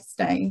very next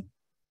day.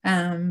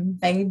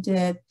 They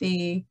did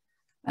the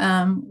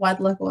wide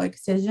local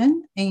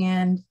excision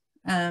and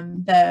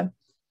the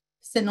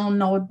sentinel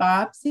node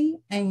biopsy,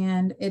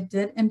 and it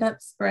did end up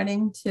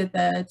spreading to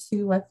the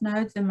 2 lymph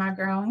nodes in my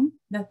groin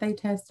that they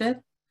tested.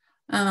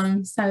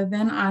 So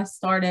then I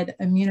started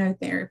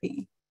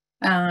immunotherapy.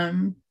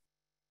 I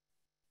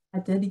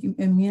did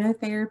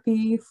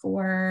immunotherapy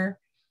for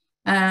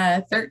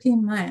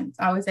 13 months.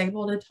 I was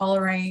able to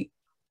tolerate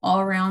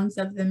all rounds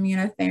of the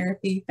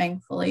immunotherapy,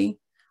 thankfully.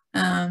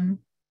 Through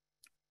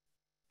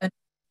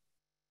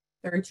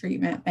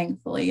treatment,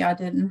 thankfully. I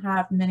didn't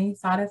have many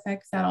side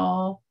effects at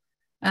all.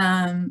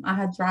 I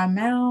had dry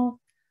mouth,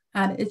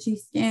 I had itchy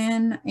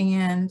skin,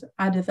 and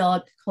I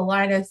developed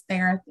colitis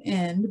there at the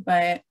end,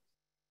 but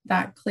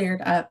that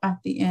cleared up at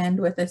the end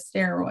with a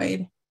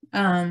steroid.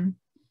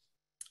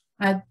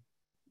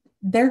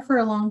 There for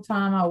a long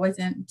time, I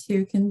wasn't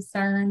too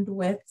concerned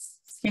with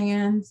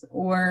scans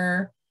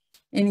or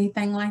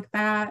anything like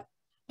that.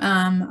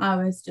 I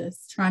was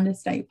just trying to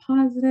stay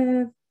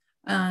positive,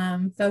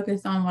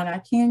 focus on what I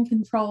can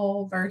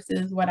control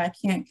versus what I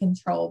can't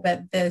control.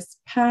 But this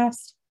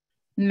past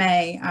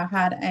May, I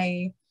had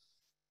a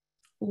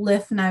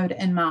lymph node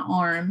in my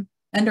arm,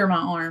 under my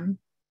arm,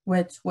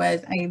 which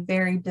was a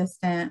very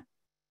distant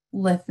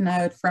lymph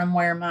node from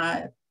where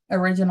my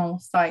original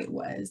site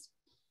was.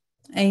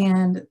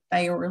 And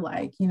they were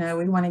like, you know,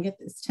 we want to get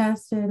this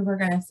tested. We're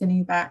going to send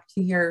you back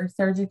to your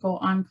surgical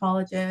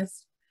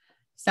oncologist.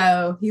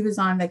 So he was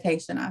on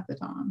vacation at the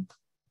time.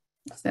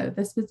 So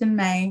this was in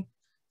May.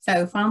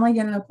 So finally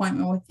get an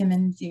appointment with him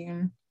in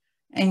June.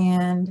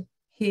 And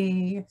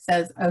he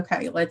says,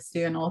 okay, let's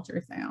do an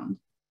ultrasound.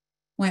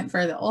 Went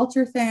for the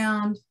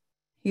ultrasound.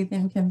 He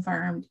then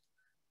confirmed,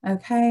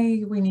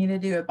 okay, we need to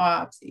do a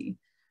biopsy.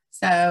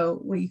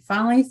 So we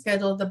finally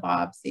scheduled the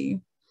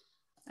biopsy.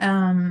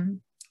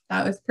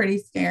 That was pretty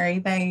scary.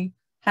 They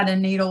had a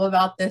needle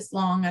about this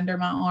long under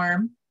my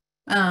arm.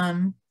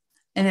 And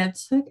it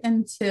took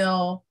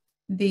until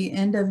the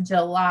end of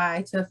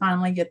July to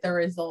finally get the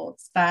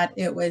results that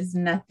it was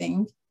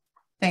nothing,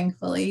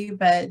 thankfully.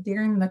 But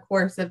during the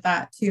course of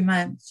that 2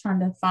 months trying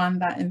to find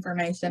that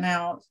information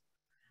out,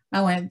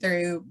 I went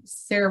through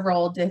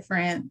several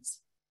different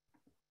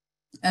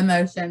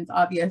emotions,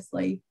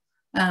 obviously.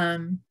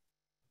 One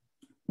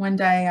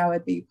day I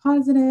would be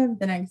positive.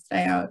 The next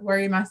day I would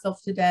worry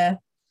myself to death.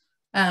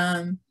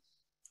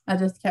 I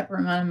just kept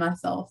reminding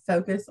myself,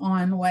 focus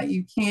on what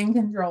you can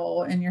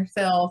control in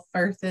yourself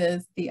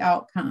versus the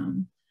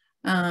outcome.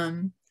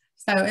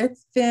 So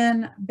it's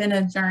been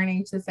a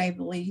journey, to say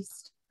the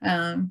least.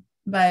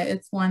 But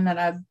it's one that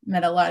I've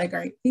met a lot of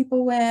great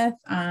people with.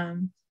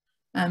 I'm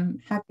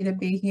happy to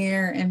be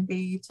here and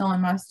be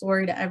telling my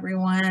story to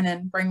everyone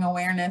and bring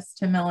awareness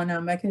to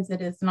melanoma, because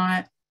it is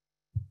not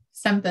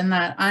something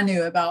that I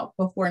knew about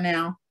before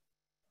now.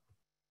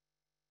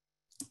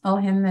 I'll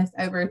hand this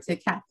over to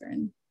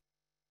Catherine.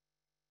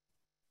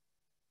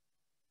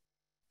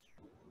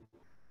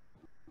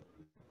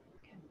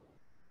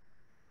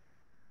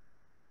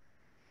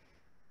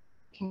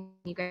 Can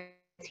you guys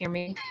hear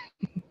me?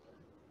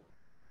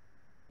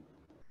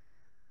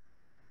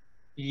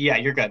 Yeah,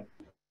 you're good.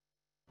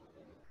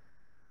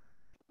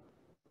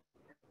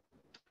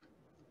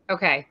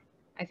 Okay,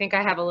 I think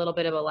I have a little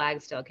bit of a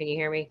lag still. Can you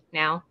hear me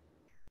now?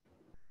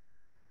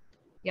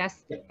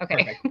 Yes?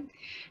 Okay.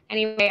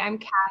 Anyway, I'm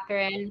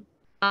Catherine.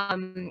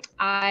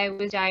 I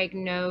was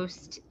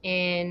diagnosed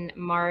in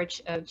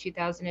March of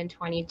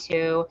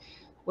 2022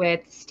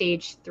 with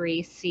stage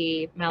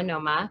 3C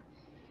melanoma.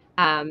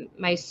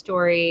 My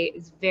story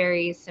is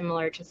very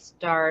similar to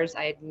Star's.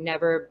 I had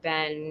never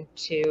been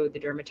to the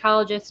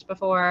dermatologist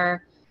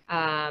before.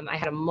 I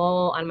had a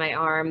mole on my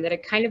arm that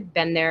had kind of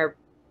been there,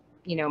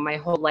 you know, my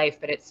whole life,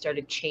 but it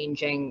started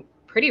changing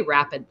pretty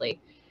rapidly.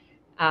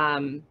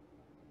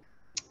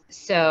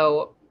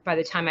 So by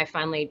the time I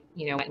finally,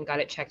 you know, went and got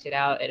it checked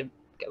out, it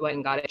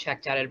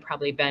had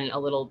probably been a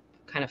little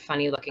kind of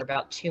funny looking,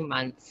 about 2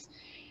 months.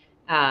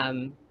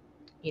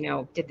 You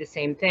know, did the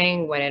same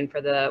thing, went in for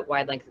the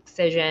wide length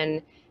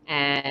excision,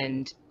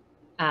 and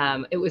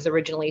it was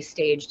originally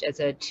staged as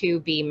a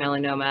 2B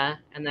melanoma.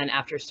 And then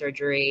after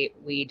surgery,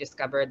 we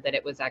discovered that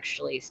it was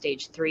actually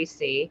stage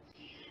 3C.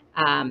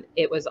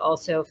 It was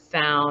also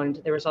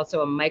found, there was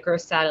also a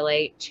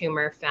microsatellite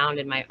tumor found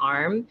in my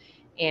arm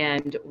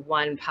and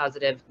one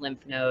positive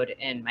lymph node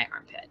in my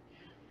armpit.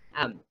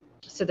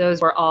 So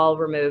those were all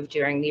removed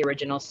during the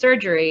original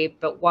surgery.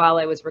 But while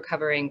I was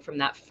recovering from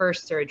that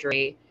first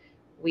surgery,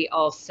 we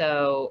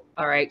also,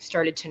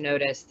 started to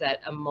notice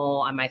that a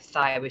mole on my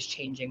thigh was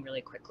changing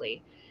really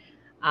quickly.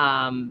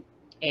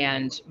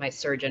 And my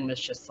surgeon was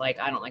just like,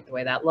 I don't like the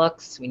way that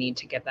looks. We need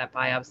to get that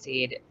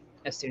biopsied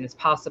as soon as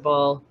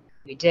possible.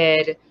 We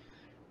did.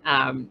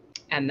 And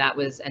that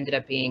ended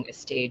up being a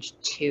stage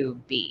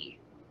 2B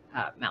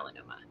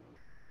melanoma.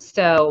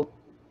 So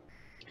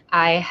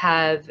I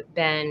have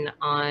been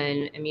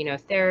on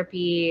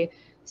immunotherapy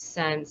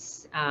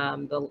since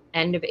the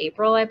end of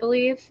April, I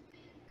believe.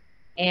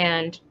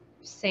 And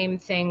same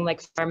thing,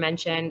 like Sarah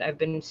mentioned, I've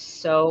been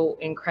so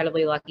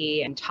incredibly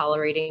lucky and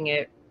tolerating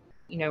it,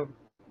 you know,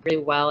 really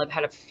well. I've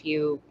had a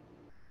few,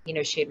 you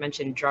know, she had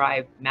mentioned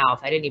dry mouth.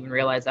 I didn't even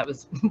realize that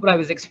was what I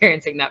was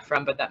experiencing that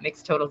from, but that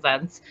makes total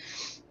sense.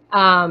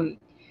 And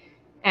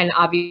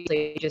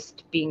obviously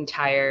just being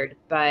tired,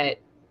 but,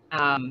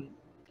 and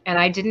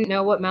I didn't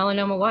know what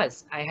melanoma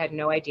was. I had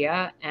no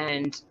idea.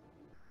 And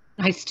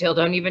I still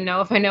don't even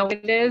know if I know what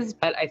it is,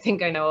 but I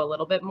think I know a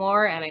little bit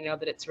more. And I know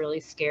that it's really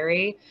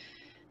scary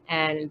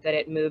and that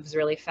it moves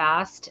really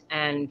fast.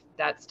 And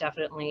that's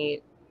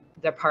definitely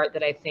the part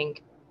that I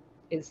think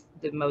is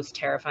the most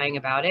terrifying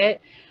about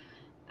it.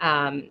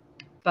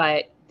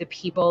 But the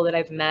people that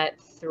I've met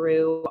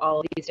through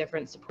all these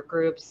different support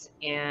groups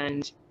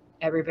and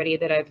everybody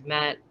that I've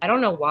met, I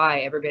don't know why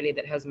everybody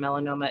that has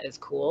melanoma is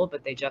cool,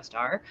 but they just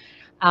are.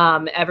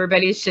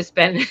 Everybody's just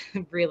been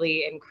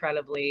really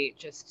incredibly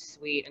just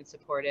sweet and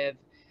supportive.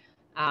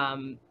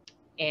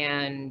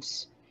 And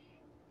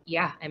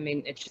yeah, I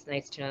mean, it's just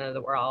nice to know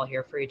that we're all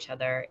here for each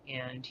other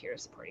and here to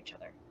support each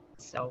other.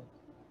 So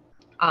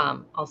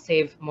I'll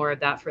save more of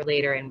that for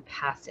later and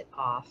pass it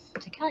off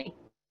to Kelly.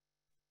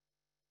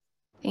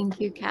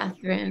 Thank you,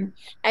 Catherine.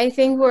 I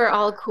think we're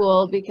all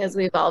cool because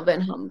we've all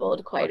been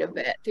humbled quite a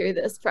bit through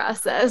this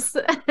process,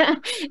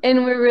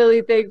 and we're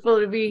really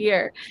thankful to be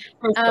here.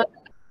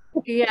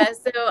 Yeah,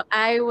 so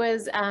I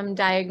was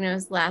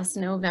diagnosed last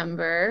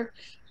November.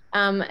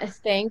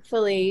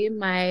 Thankfully,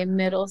 my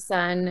middle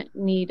son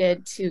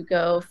needed to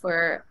go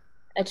for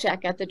a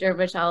check at the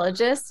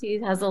dermatologist. He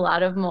has a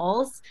lot of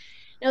moles.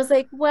 And I was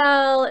like,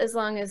 well, as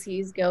long as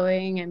he's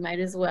going, I might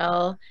as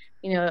well,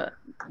 you know,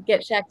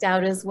 get checked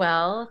out as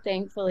well.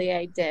 Thankfully,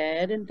 I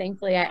did. And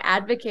thankfully, I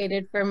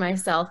advocated for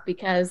myself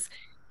because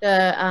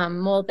the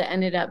mole that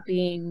ended up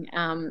being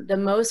the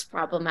most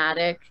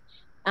problematic,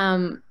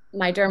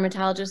 my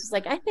dermatologist was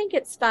like, I think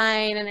it's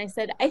fine. And I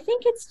said, I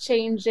think it's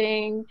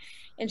changing.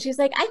 And she's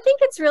like, I think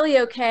it's really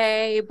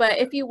okay, but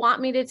if you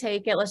want me to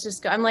take it, let's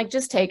just go. I'm like,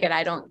 just take it.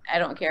 I don't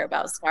care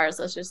about scars.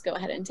 Let's just go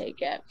ahead and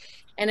take it.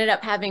 Ended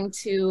up having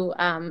 2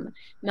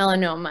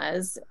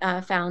 melanomas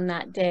found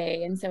that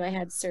day. And so I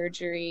had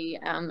surgery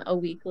a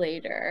week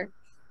later.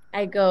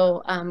 I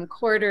go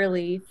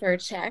quarterly for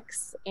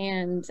checks,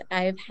 and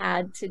I've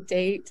had to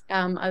date,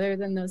 other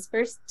than those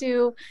first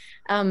 2,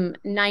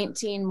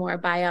 19 more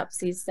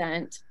biopsies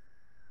sent,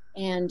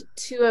 and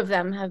 2 of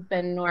them have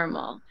been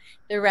normal.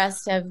 The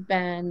rest have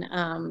been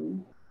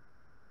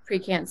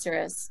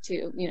precancerous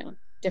to, you know,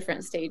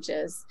 different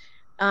stages.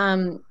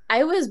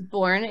 I was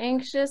born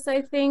anxious,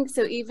 I think.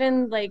 So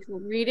even like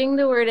reading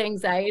the word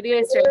anxiety,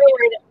 I started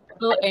getting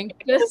a little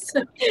anxious.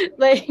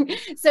 Like,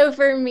 so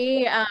for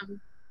me,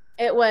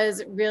 it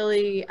was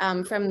really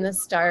from the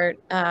start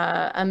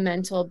a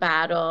mental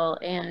battle.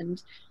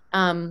 And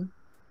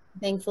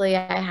thankfully,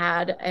 I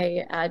had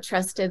a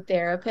trusted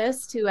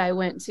therapist who I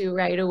went to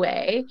right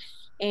away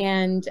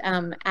and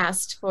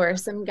asked for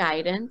some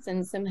guidance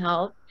and some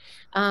help.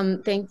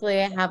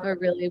 Thankfully, I have a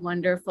really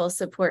wonderful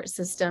support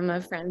system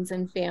of friends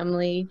and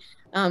family.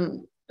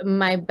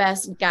 My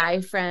best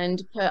guy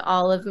friend put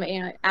all of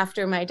my,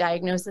 after my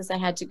diagnosis, I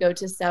had to go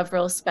to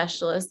several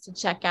specialists to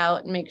check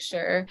out and make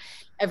sure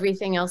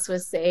everything else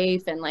was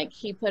safe. And like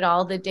he put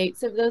all the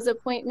dates of those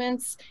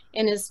appointments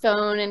in his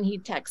phone and he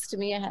texted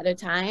me ahead of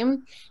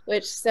time,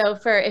 which so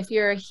for if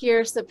you're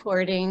here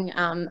supporting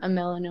a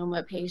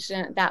melanoma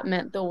patient, that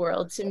meant the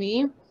world to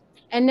me.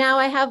 And now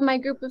I have my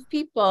group of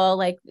people,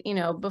 like, you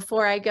know,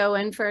 before I go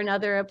in for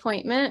another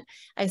appointment,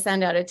 I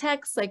send out a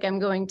text like I'm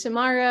going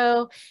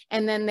tomorrow.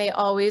 And then they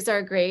always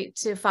are great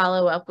to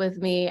follow up with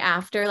me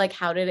after, like,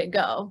 how did it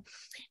go?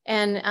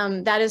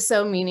 And that is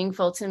so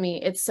meaningful to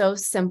me. It's so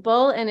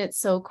simple and it's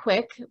so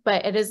quick,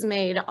 but it has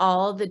made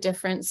all the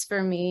difference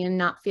for me and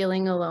not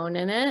feeling alone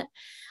in it.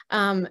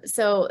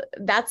 So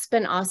that's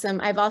been awesome.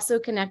 I've also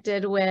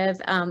connected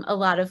with a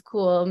lot of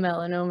cool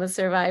melanoma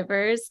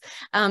survivors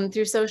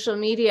through social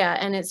media,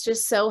 and it's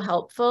just so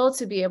helpful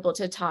to be able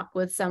to talk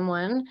with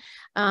someone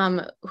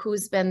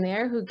who's been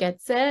there, who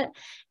gets it,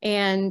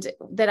 and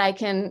that I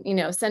can, you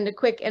know, send a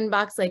quick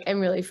inbox like,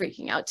 I'm really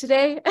freaking out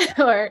today,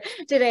 or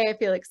today I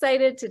feel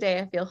excited, today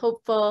I feel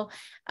hopeful.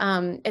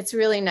 It's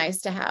really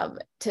nice to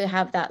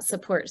have that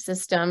support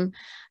system.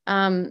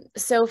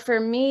 So for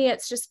me,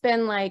 it's just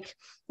been like,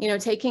 you know,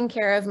 taking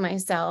care of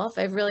myself.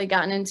 I've really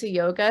gotten into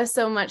yoga,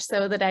 so much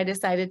so that I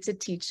decided to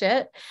teach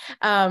it,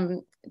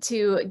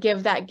 to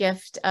give that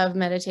gift of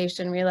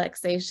meditation,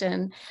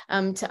 relaxation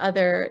to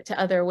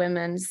other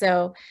women.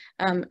 So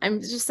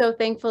I'm just so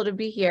thankful to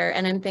be here,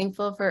 and I'm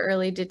thankful for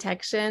early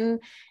detection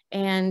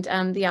and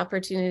the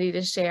opportunity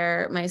to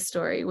share my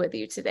story with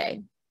you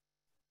today.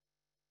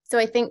 So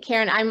I think,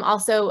 Karen,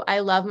 I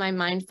love my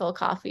mindful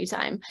coffee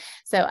time.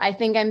 So I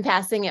think I'm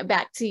passing it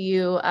back to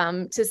you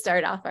to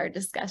start off our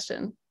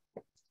discussion.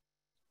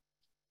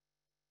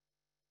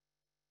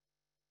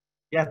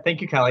 Yeah,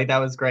 thank you, Kelly. That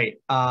was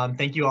great.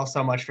 Thank you all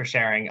so much for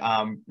sharing.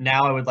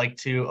 Now I would like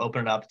to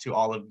open it up to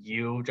all of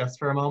you just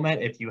for a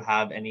moment. If you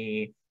have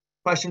any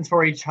questions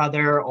for each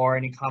other or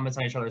any comments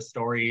on each other's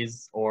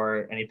stories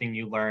or anything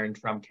you learned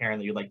from Karen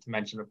that you'd like to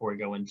mention before we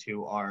go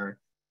into our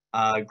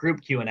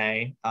group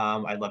Q&A,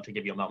 I'd love to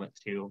give you a moment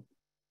to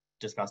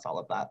discuss all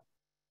of that.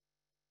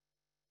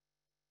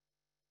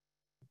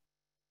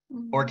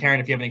 Or Karen,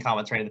 if you have any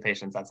comments for any of the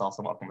patients, that's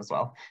also welcome as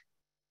well.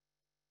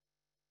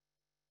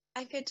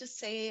 I could just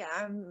say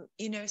I'm,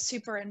 you know,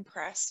 super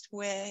impressed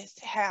with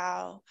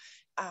how,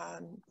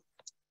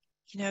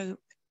 you know,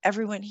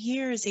 everyone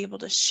here is able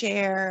to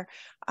share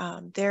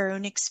their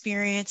own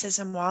experiences.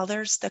 And while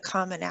there's the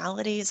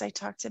commonalities I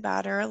talked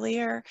about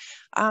earlier,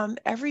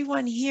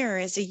 everyone here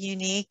is a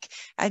unique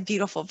and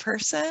beautiful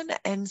person.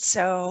 And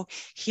so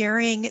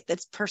hearing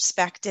the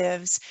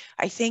perspectives,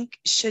 I think,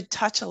 should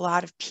touch a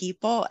lot of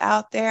people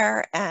out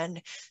there.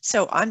 And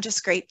so I'm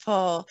just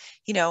grateful.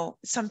 You know,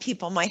 some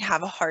people might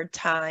have a hard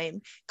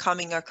time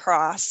coming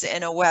across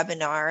in a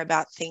webinar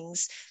about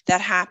things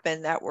that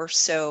happened that were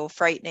so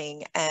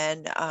frightening.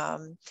 And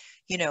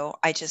you know,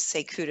 I just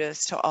say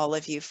kudos to all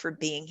of you for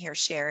being here,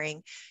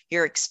 sharing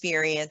your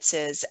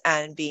experiences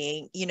and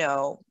being, you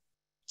know,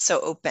 so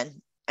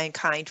open and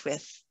kind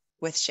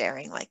with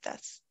sharing like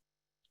this.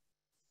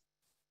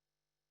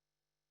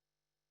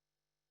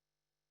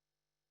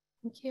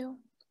 Thank you.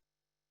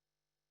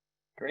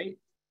 Great.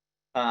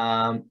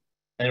 Anyone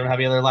have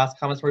any other last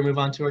comments before we move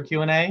on to our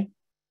Q&A?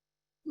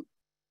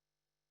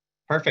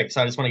 Perfect.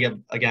 So I just want to give,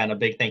 again, a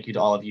big thank you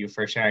to all of you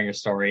for sharing your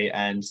story.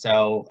 And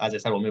so, as I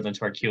said, we'll move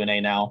into our Q&A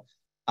now.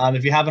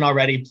 If you haven't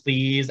already,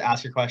 please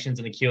ask your questions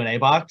in the Q&A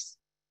box,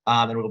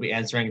 and we'll be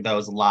answering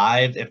those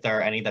live. If there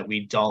are any that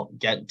we don't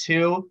get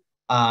to,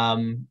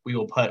 we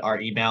will put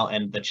our email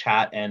in the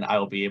chat, and I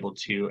will be able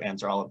to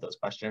answer all of those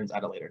questions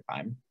at a later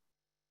time.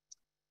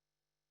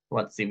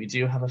 Let's see, we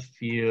do have a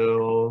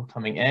few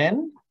coming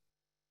in.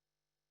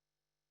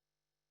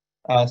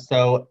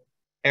 So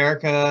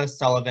Erica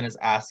Sullivan is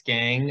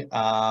asking,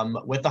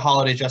 with the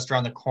holidays just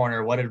around the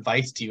corner, what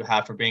advice do you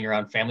have for being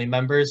around family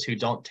members who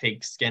don't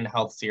take skin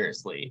health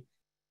seriously?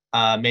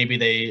 Maybe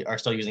they are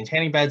still using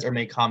tanning beds or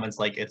make comments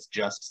like it's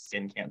just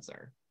skin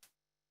cancer.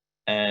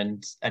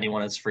 And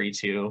anyone is free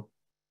to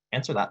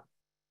answer that.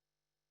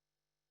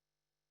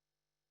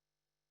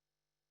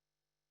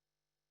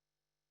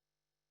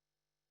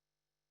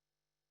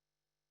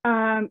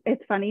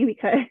 It's funny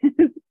because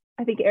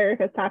I think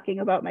Erica's talking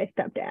about my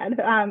stepdad,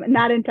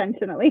 not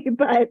intentionally,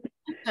 but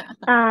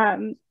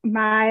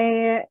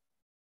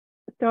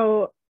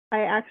so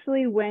I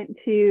actually went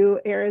to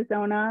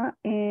Arizona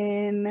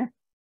in, I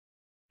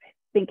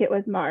think it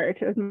was March.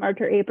 It was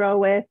March or April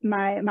with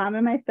my mom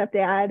and my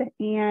stepdad.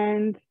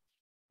 And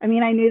I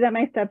mean, I knew that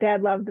my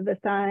stepdad loved the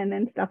sun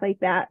and stuff like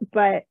that,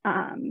 but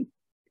I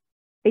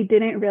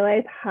didn't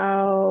realize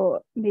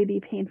how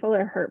maybe painful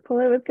or hurtful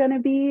it was going to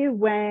be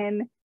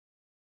when,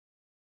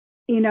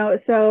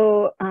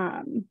 so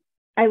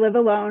I live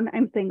alone,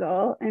 I'm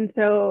single. And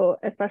so,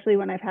 especially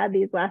when I've had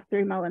these last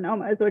 3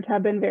 melanomas, which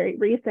have been very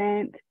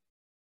recent,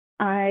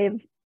 I've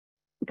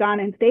gone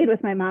and stayed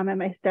with my mom and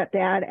my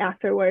stepdad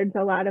afterwards.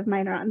 A lot of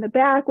mine are on the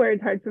back where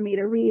it's hard for me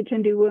to reach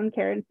and do wound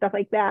care and stuff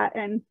like that.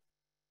 And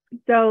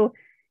so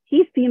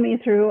he's seen me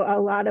through a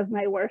lot of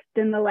my worst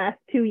in the last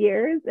 2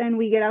 years. And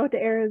we get out to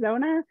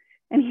Arizona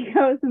and he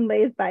goes and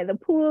lays by the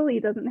pool.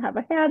 He doesn't have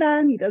a hat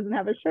on, he doesn't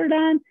have a shirt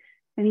on,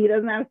 and he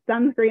doesn't have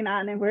sunscreen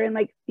on. And we're in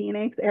like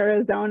Phoenix,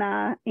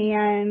 Arizona.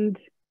 And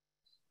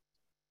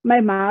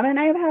my mom and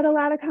I have had a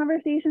lot of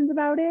conversations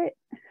about it.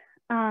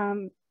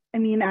 I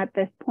mean, at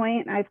this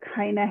point, I've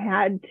kind of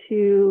had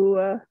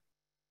to,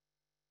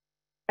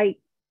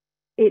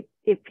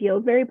 it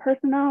feels very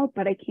personal,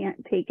 but I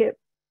can't take it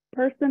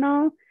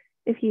personal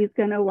if he's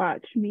going to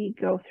watch me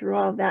go through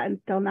all of that and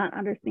still not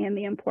understand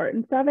the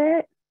importance of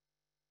it.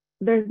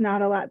 There's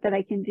not a lot that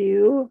I can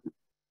do.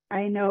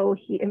 I know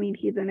he's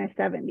in his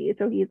 70s,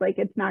 so he's like,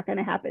 it's not going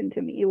to happen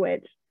to me,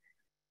 which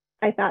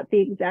I thought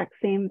the exact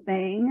same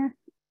thing.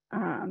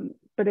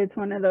 But it's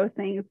one of those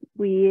things,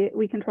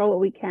 we control what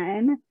we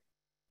can,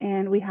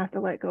 and we have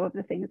to let go of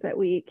the things that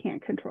we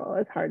can't control,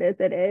 as hard as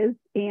it is.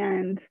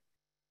 And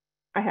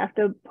I have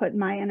to put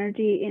my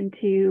energy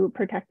into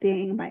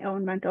protecting my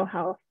own mental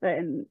health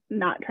and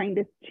not trying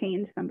to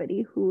change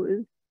somebody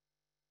who's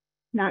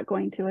not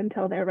going to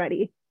until they're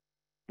ready.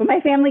 But my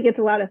family gets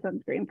a lot of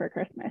sunscreen for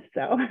Christmas,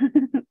 so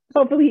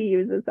hopefully he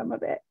uses some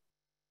of it.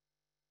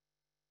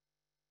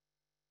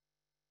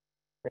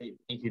 Great,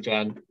 thank you,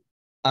 Jen.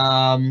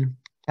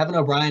 Kevin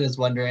O'Brien is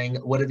wondering,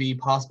 would it be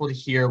possible to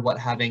hear what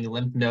having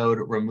lymph node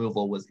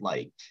removal was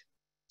like?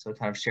 So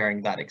kind of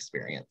sharing that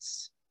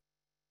experience.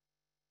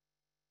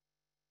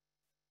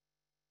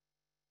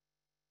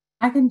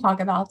 I can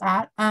talk about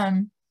that.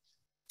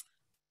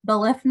 The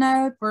lymph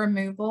node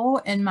removal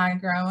in my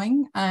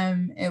growing,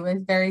 it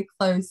was very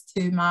close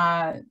to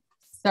my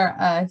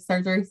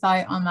surgery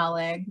site on my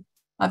leg,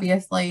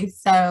 obviously.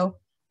 So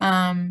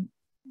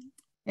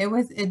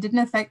it didn't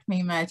affect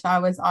me much. I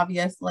was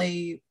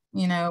obviously,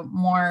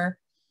 more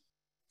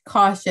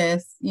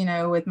cautious,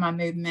 with my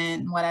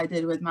movement and what I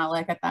did with my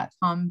leg at that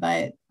time.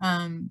 But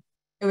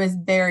it was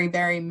very,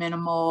 very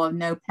minimal,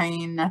 no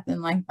pain,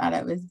 nothing like that.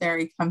 It was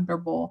very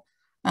comfortable.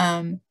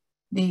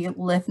 The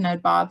lymph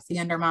node biopsy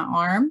under my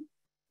arm,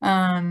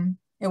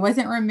 it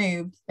wasn't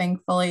removed,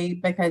 thankfully,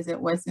 because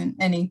it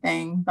wasn't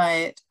anything,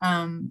 but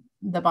the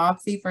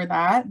biopsy for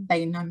that,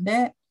 they numbed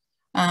it.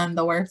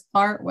 The worst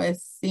part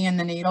was seeing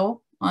the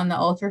needle on the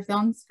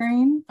ultrasound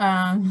screen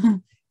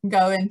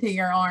go into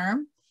your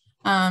arm.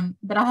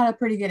 But I had a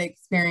pretty good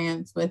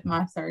experience with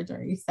my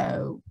surgery,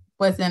 so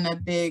wasn't a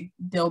big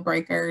deal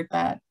breaker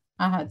that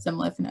I had some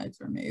lymph nodes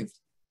removed.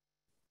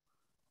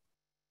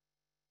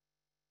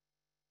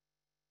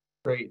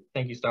 Great,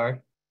 thank you, Star.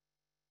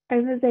 I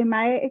was going to say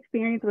my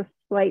experience was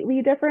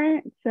slightly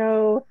different.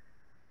 So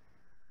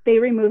they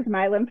removed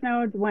my lymph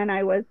nodes when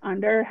I was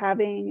under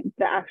having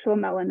the actual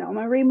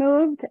melanoma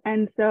removed.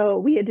 And so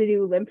we had to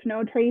do lymph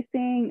node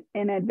tracing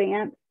in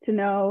advance to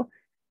know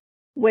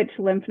which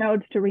lymph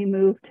nodes to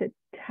remove to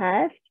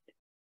test.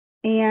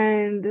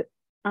 And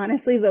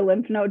honestly, the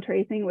lymph node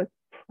tracing was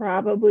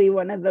probably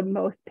one of the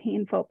most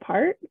painful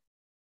parts.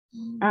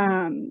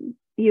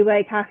 You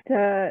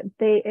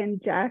they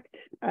inject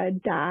a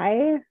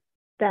dye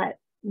that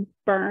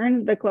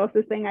burns. The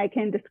closest thing I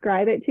can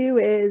describe it to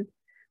is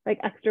like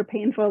extra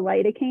painful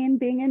lidocaine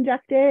being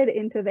injected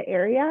into the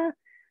area.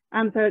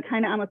 So it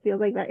kind of almost feels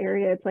like that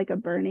area, it's like a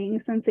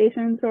burning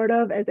sensation sort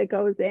of as it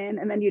goes in,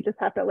 and then you just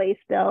have to lay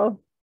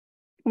still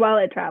while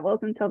it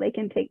travels until they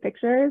can take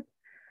pictures.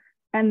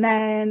 And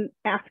then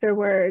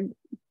afterwards,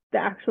 the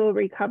actual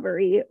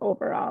recovery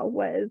overall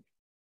was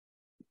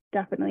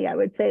definitely, I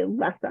would say,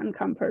 less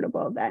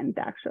uncomfortable than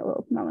the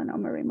actual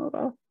melanoma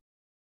removal.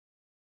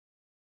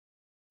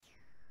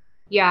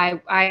 Yeah,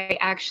 I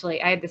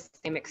had the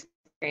same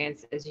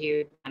experience as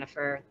you,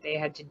 Jennifer. They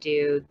had to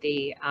do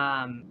the,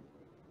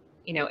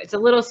 it's a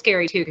little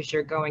scary too, because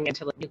you're going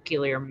into like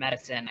nuclear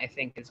medicine, I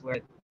think is where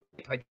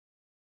they put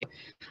you.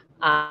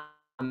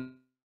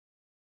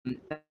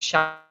 The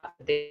shot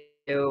they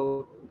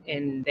do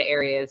in the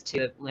areas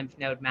to lymph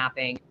node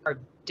mapping are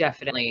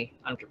definitely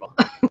uncomfortable.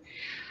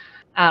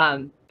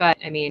 But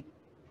I mean,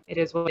 it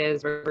is what it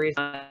is. It's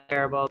not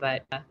terrible,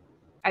 but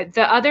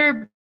the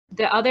other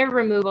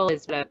removal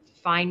is a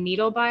fine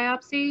needle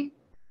biopsy,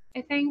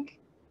 I think.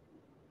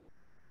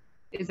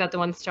 Is that the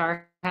one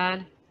Star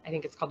had? I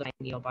think it's called a fine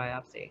needle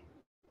biopsy.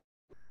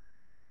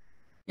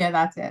 Yeah,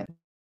 that's it.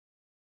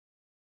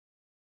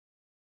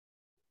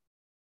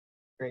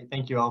 Great,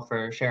 thank you all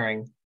for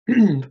sharing.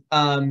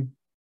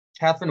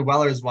 Catherine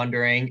Weller is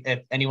wondering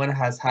if anyone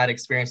has had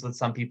experience with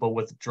some people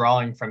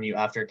withdrawing from you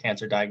after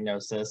cancer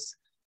diagnosis,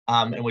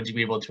 and would you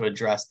be able to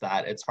address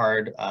that? It's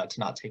hard to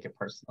not take it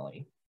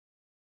personally.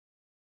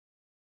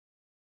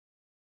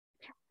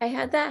 I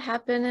had that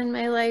happen in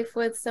my life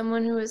with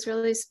someone who was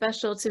really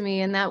special to me,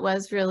 and that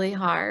was really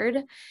hard.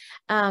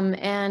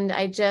 And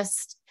I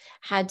just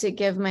had to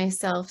give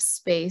myself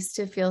space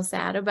to feel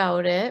sad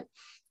about it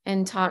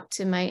and talk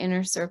to my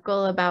inner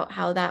circle about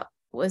how that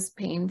was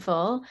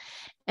painful.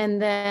 And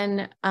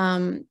then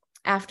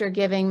after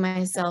giving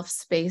myself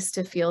space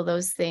to feel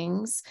those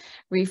things,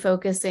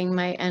 refocusing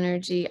my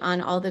energy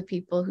on all the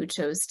people who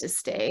chose to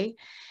stay.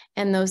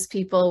 And those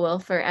people will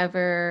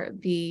forever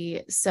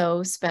be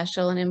so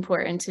special and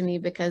important to me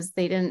because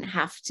they didn't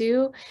have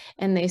to,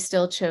 and they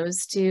still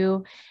chose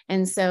to.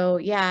 And so,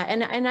 yeah,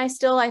 and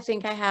I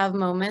think I have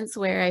moments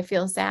where I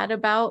feel sad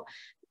about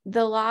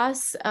the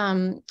loss,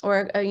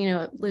 or,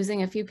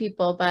 losing a few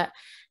people, but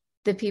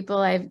the people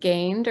I've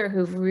gained or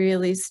who've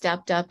really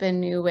stepped up in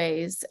new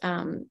ways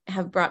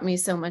have brought me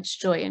so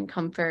much joy and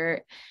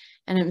comfort.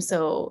 And I'm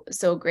so,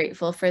 so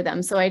grateful for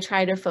them. So I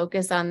try to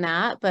focus on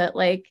that. But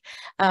like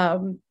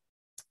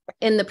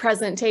in the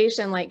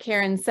presentation, like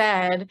Karen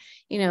said,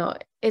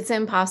 it's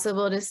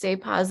impossible to stay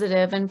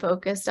positive and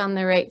focused on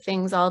the right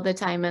things all the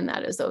time. And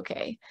that is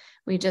okay.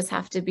 We just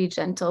have to be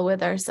gentle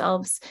with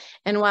ourselves.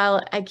 And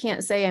while I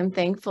can't say I'm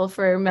thankful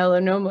for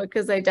melanoma,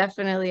 because I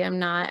definitely am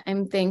not,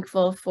 I'm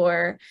thankful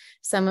for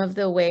some of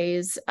the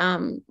ways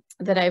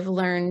that I've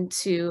learned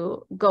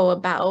to go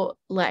about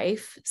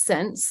life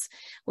since,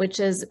 which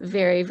is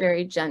very,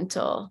 very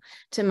gentle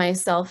to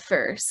myself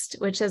first,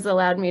 which has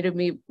allowed me to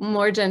be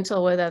more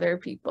gentle with other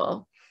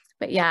people.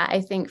 But yeah,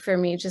 I think for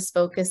me, just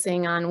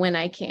focusing on when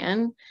I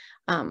can,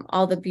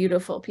 all the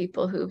beautiful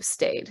people who've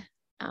stayed,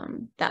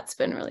 that's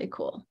been really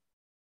cool.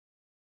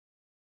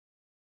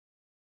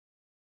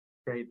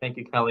 Great, thank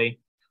you, Kelly.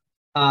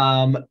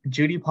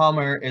 Judy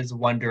Palmer is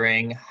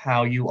wondering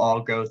how you all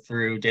go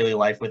through daily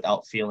life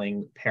without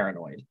feeling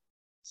paranoid.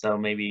 So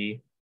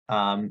maybe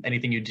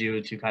anything you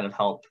do to kind of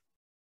help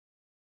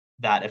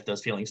that if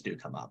those feelings do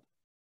come up.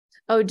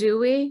 Oh, do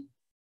we?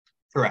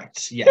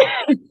 Correct, yeah.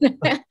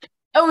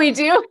 Oh, we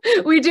do?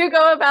 We do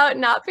go about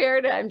not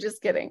paranoid? I'm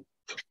just kidding.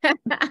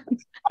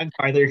 I'm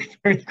sorry,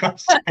 the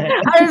question.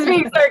 I was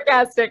being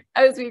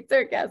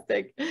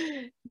sarcastic.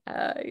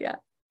 Yeah,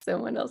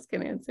 someone else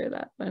can answer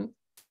that one.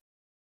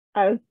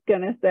 I was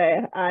gonna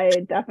say, I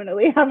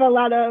definitely have a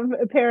lot of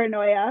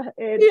paranoia.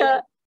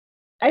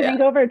 I think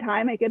over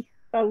time it gets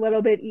a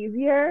little bit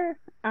easier,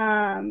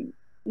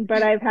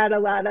 but I've had a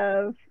lot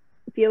of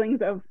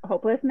feelings of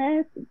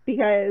hopelessness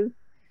because,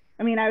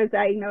 I was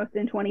diagnosed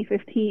in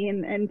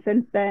 2015, and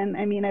since then,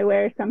 I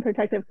wear sun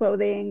protective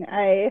clothing,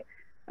 I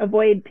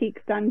avoid peak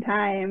sun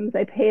times,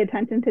 I pay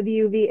attention to the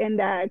UV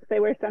index, I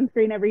wear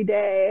sunscreen every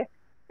day.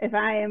 If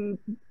I am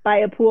by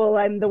a pool,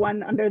 I'm the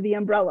one under the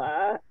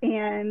umbrella,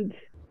 and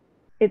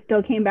it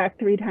still came back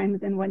 3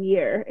 times in 1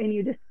 year, and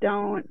you just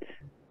don't,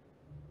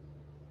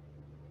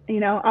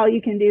 all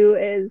you can do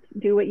is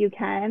do what you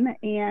can.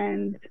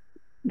 And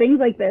things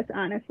like this,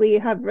 honestly,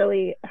 have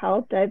really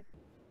helped. I've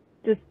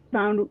just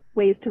found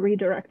ways to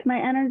redirect my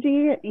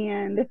energy,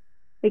 and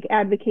like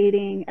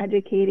advocating,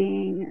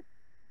 educating,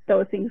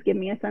 those things give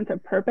me a sense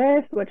of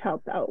purpose, which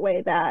helps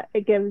outweigh that.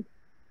 It gives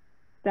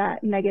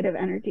that negative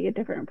energy a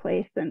different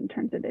place and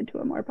turns it into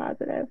a more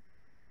positive.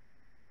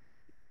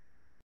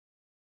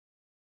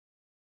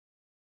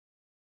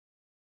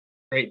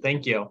 Great,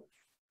 thank you.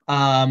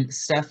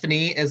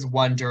 Stephanie is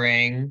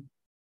wondering,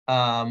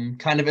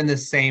 kind of in the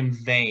same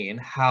vein,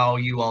 how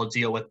you all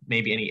deal with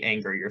maybe any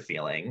anger you're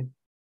feeling,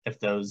 if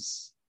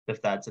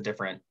that's a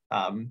different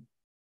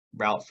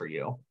route for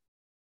you.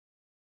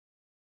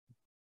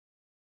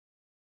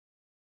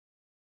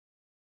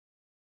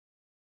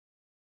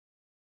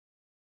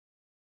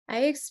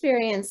 I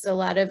experienced a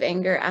lot of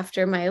anger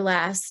after my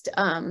last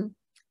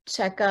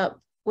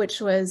checkup,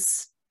 which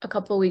was a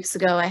couple weeks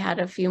ago. I had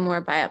a few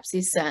more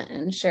biopsies sent,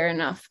 and sure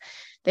enough,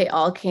 they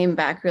all came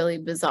back really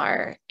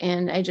bizarre.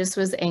 And I just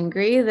was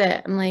angry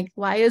that I'm like,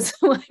 why does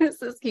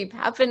this keep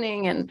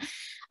happening? And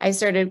I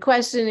started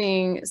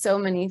questioning so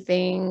many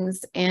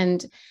things,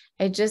 and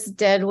I just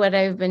did what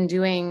I've been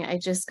doing. I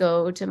just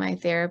go to my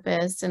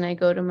therapist and I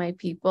go to my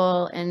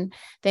people, and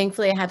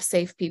thankfully I have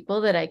safe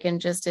people that I can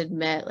just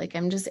admit, like,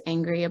 I'm just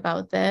angry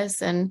about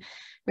this, and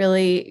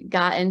really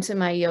got into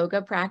my yoga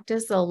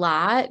practice a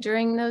lot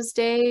during those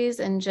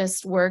days and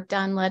just worked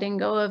on letting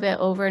go of it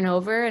over and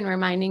over and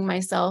reminding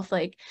myself,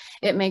 like,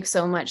 it makes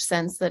so much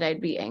sense that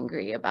I'd be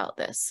angry about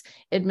this.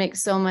 It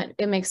makes so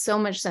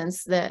much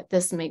sense that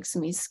this makes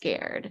me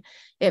scared.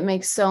 It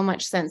makes so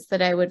much sense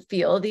that I would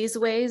feel these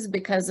ways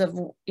because of,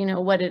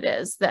 what it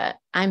is that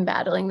I'm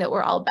battling, that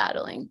we're all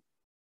battling.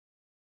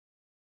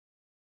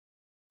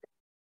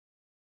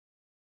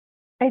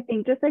 I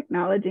think just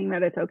acknowledging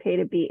that it's okay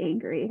to be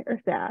angry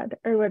or sad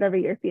or whatever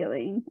you're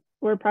feeling.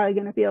 We're probably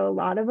going to feel a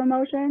lot of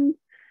emotions,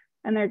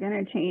 and they're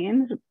going to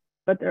change,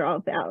 but they're all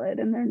valid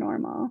and they're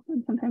normal.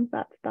 And sometimes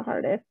that's the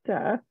hardest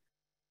to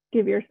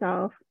give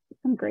yourself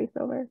some grace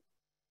over.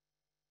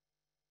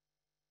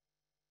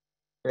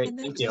 Great,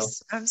 thank you.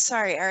 I'm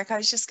sorry, Eric, I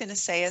was just going to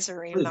say, as a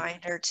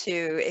reminder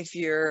too, if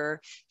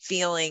you're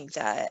feeling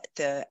that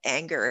the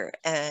anger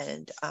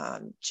and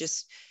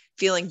just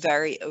feeling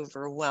very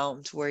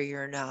overwhelmed where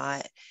you're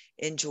not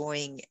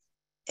enjoying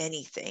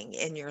anything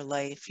in your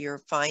life,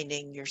 you're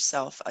finding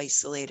yourself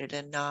isolated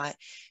and not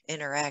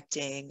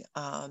interacting,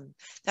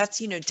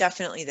 that's, you know,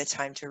 definitely the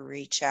time to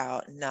reach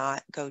out and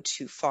not go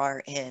too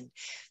far in.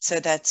 So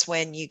that's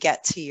when you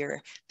get to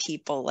your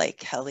people, like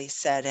Kelly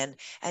said,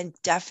 and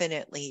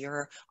definitely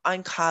your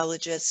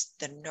oncologist,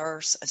 the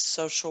nurse, a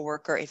social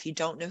worker. If you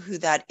don't know who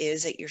that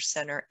is at your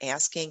center,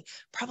 asking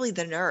probably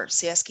the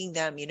nurse, asking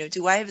them, you know,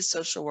 do I have a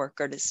social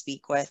worker to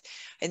speak with?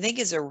 I think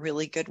is a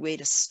really good way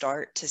to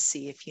start to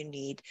see if you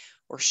need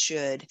or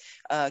should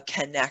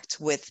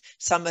connect with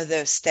some of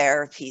those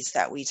therapies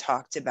that we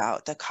talked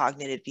about, the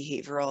cognitive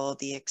behavioral,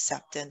 the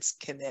acceptance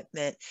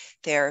commitment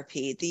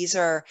therapy. These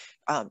are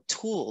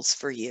tools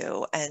for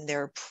you, and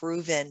they're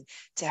proven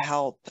to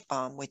help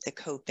with the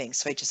coping.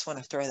 So I just want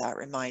to throw that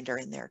reminder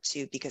in there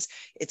too, because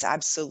it's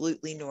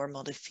absolutely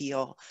normal to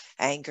feel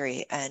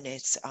angry, and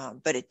it's,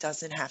 but it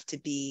doesn't have to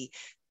be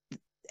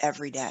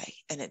every day,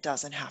 and it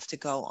doesn't have to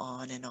go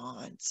on and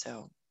on.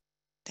 So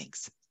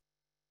thanks.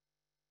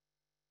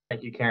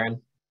 Thank you,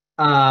 Karen.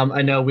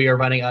 I know we are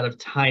running out of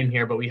time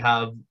here, but we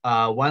have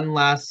one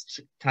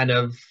last kind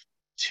of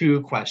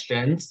 2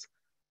 questions.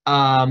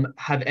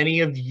 Have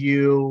any of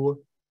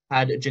you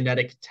had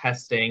genetic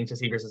testing to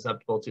see if you're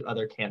susceptible to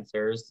other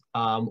cancers,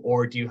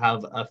 or do you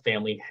have a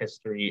family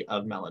history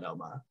of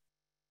melanoma?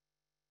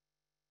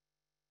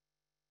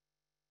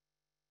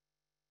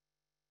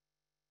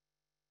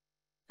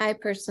 I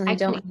personally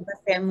don't have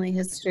a family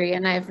history,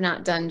 and I have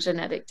not done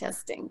genetic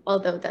testing,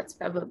 although that's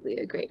probably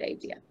a great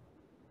idea.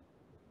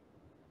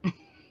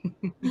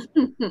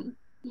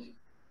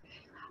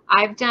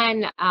 I've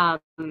done a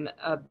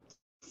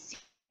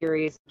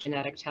series of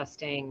genetic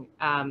testing,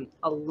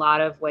 a lot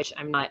of which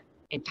I'm not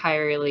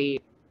entirely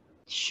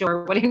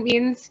sure what it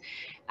means,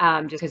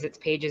 just because it's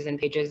pages and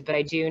pages, but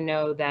I do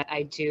know that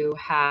I do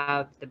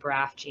have the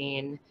BRAF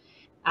gene,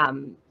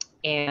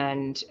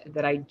 and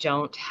that I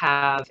don't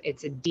have,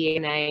 it's a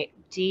DNA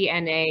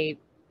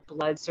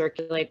blood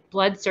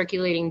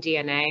circulating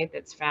DNA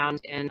that's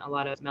found in a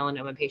lot of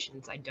melanoma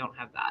patients. I don't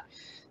have that.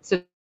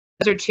 So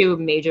those are 2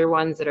 major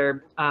ones that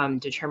are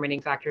determining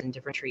factors in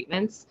different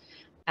treatments.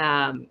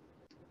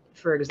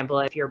 For example,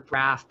 if you're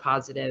BRAF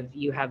positive,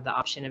 you have the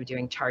option of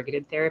doing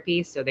targeted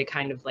therapy. So they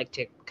kind of like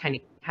to kind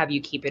of have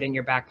you keep it in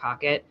your back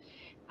pocket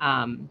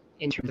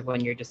in terms of when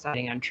you're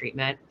deciding on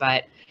treatment.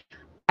 But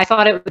I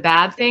thought it was a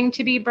bad thing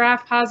to be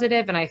BRAF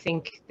positive, and I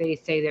think they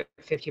say that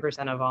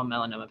 50% of all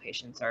melanoma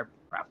patients are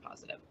BRAF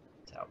positive.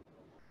 So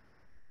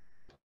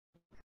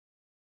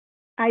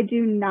I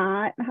do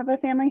not have a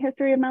family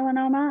history of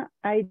melanoma.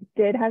 I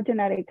did have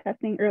genetic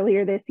testing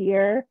earlier this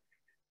year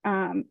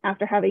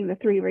after having the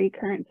 3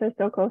 recurrences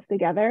so close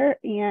together,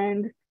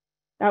 and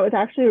that was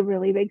actually a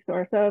really big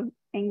source of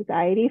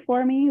anxiety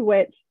for me,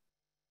 which,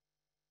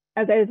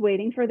 as I was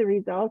waiting for the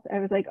results, I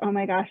was like, oh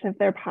my gosh, if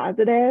they're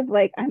positive,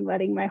 like I'm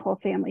letting my whole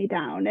family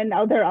down, and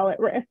now they're all at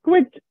risk,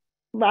 which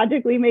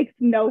logically makes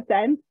no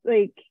sense.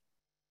 Like,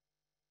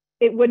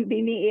 it wouldn't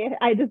be me.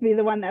 I'd just be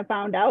the one that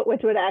found out,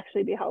 which would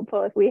actually be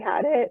helpful if we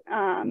had it.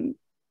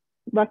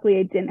 Luckily,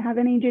 I didn't have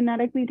any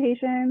genetic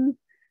mutations.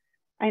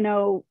 I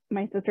know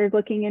my sister's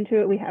looking into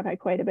it. We have had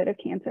quite a bit of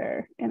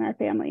cancer in our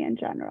family in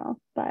general,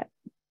 but.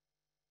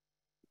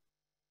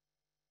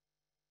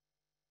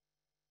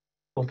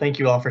 Well, thank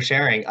you all for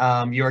sharing.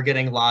 You are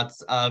getting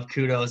lots of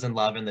kudos and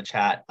love in the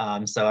chat.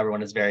 So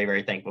everyone is very,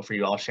 very thankful for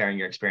you all sharing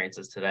your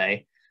experiences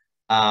today.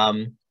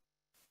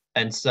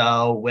 And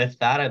so with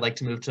that, I'd like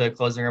to move to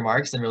closing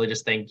remarks and really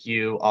just thank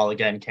you all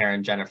again,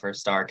 Karen, Jennifer,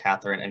 Star,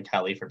 Catherine, and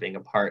Kelly for being a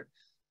part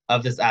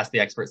of this Ask the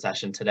Expert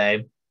session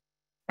today.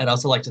 I'd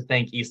also like to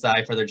thank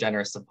Eastside for their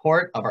generous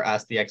support of our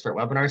Ask the Expert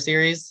webinar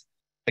series.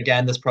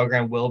 Again, this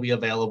program will be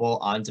available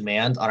on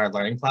demand on our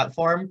learning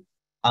platform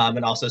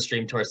and also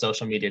streamed to our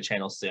social media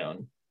channels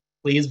soon.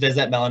 Please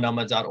visit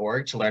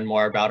melanoma.org to learn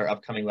more about our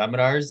upcoming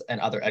webinars and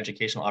other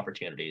educational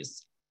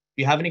opportunities.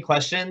 If you have any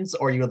questions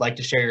or you would like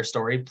to share your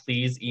story,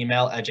 please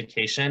email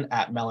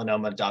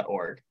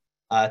education@melanoma.org.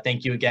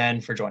 Thank you again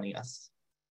for joining us.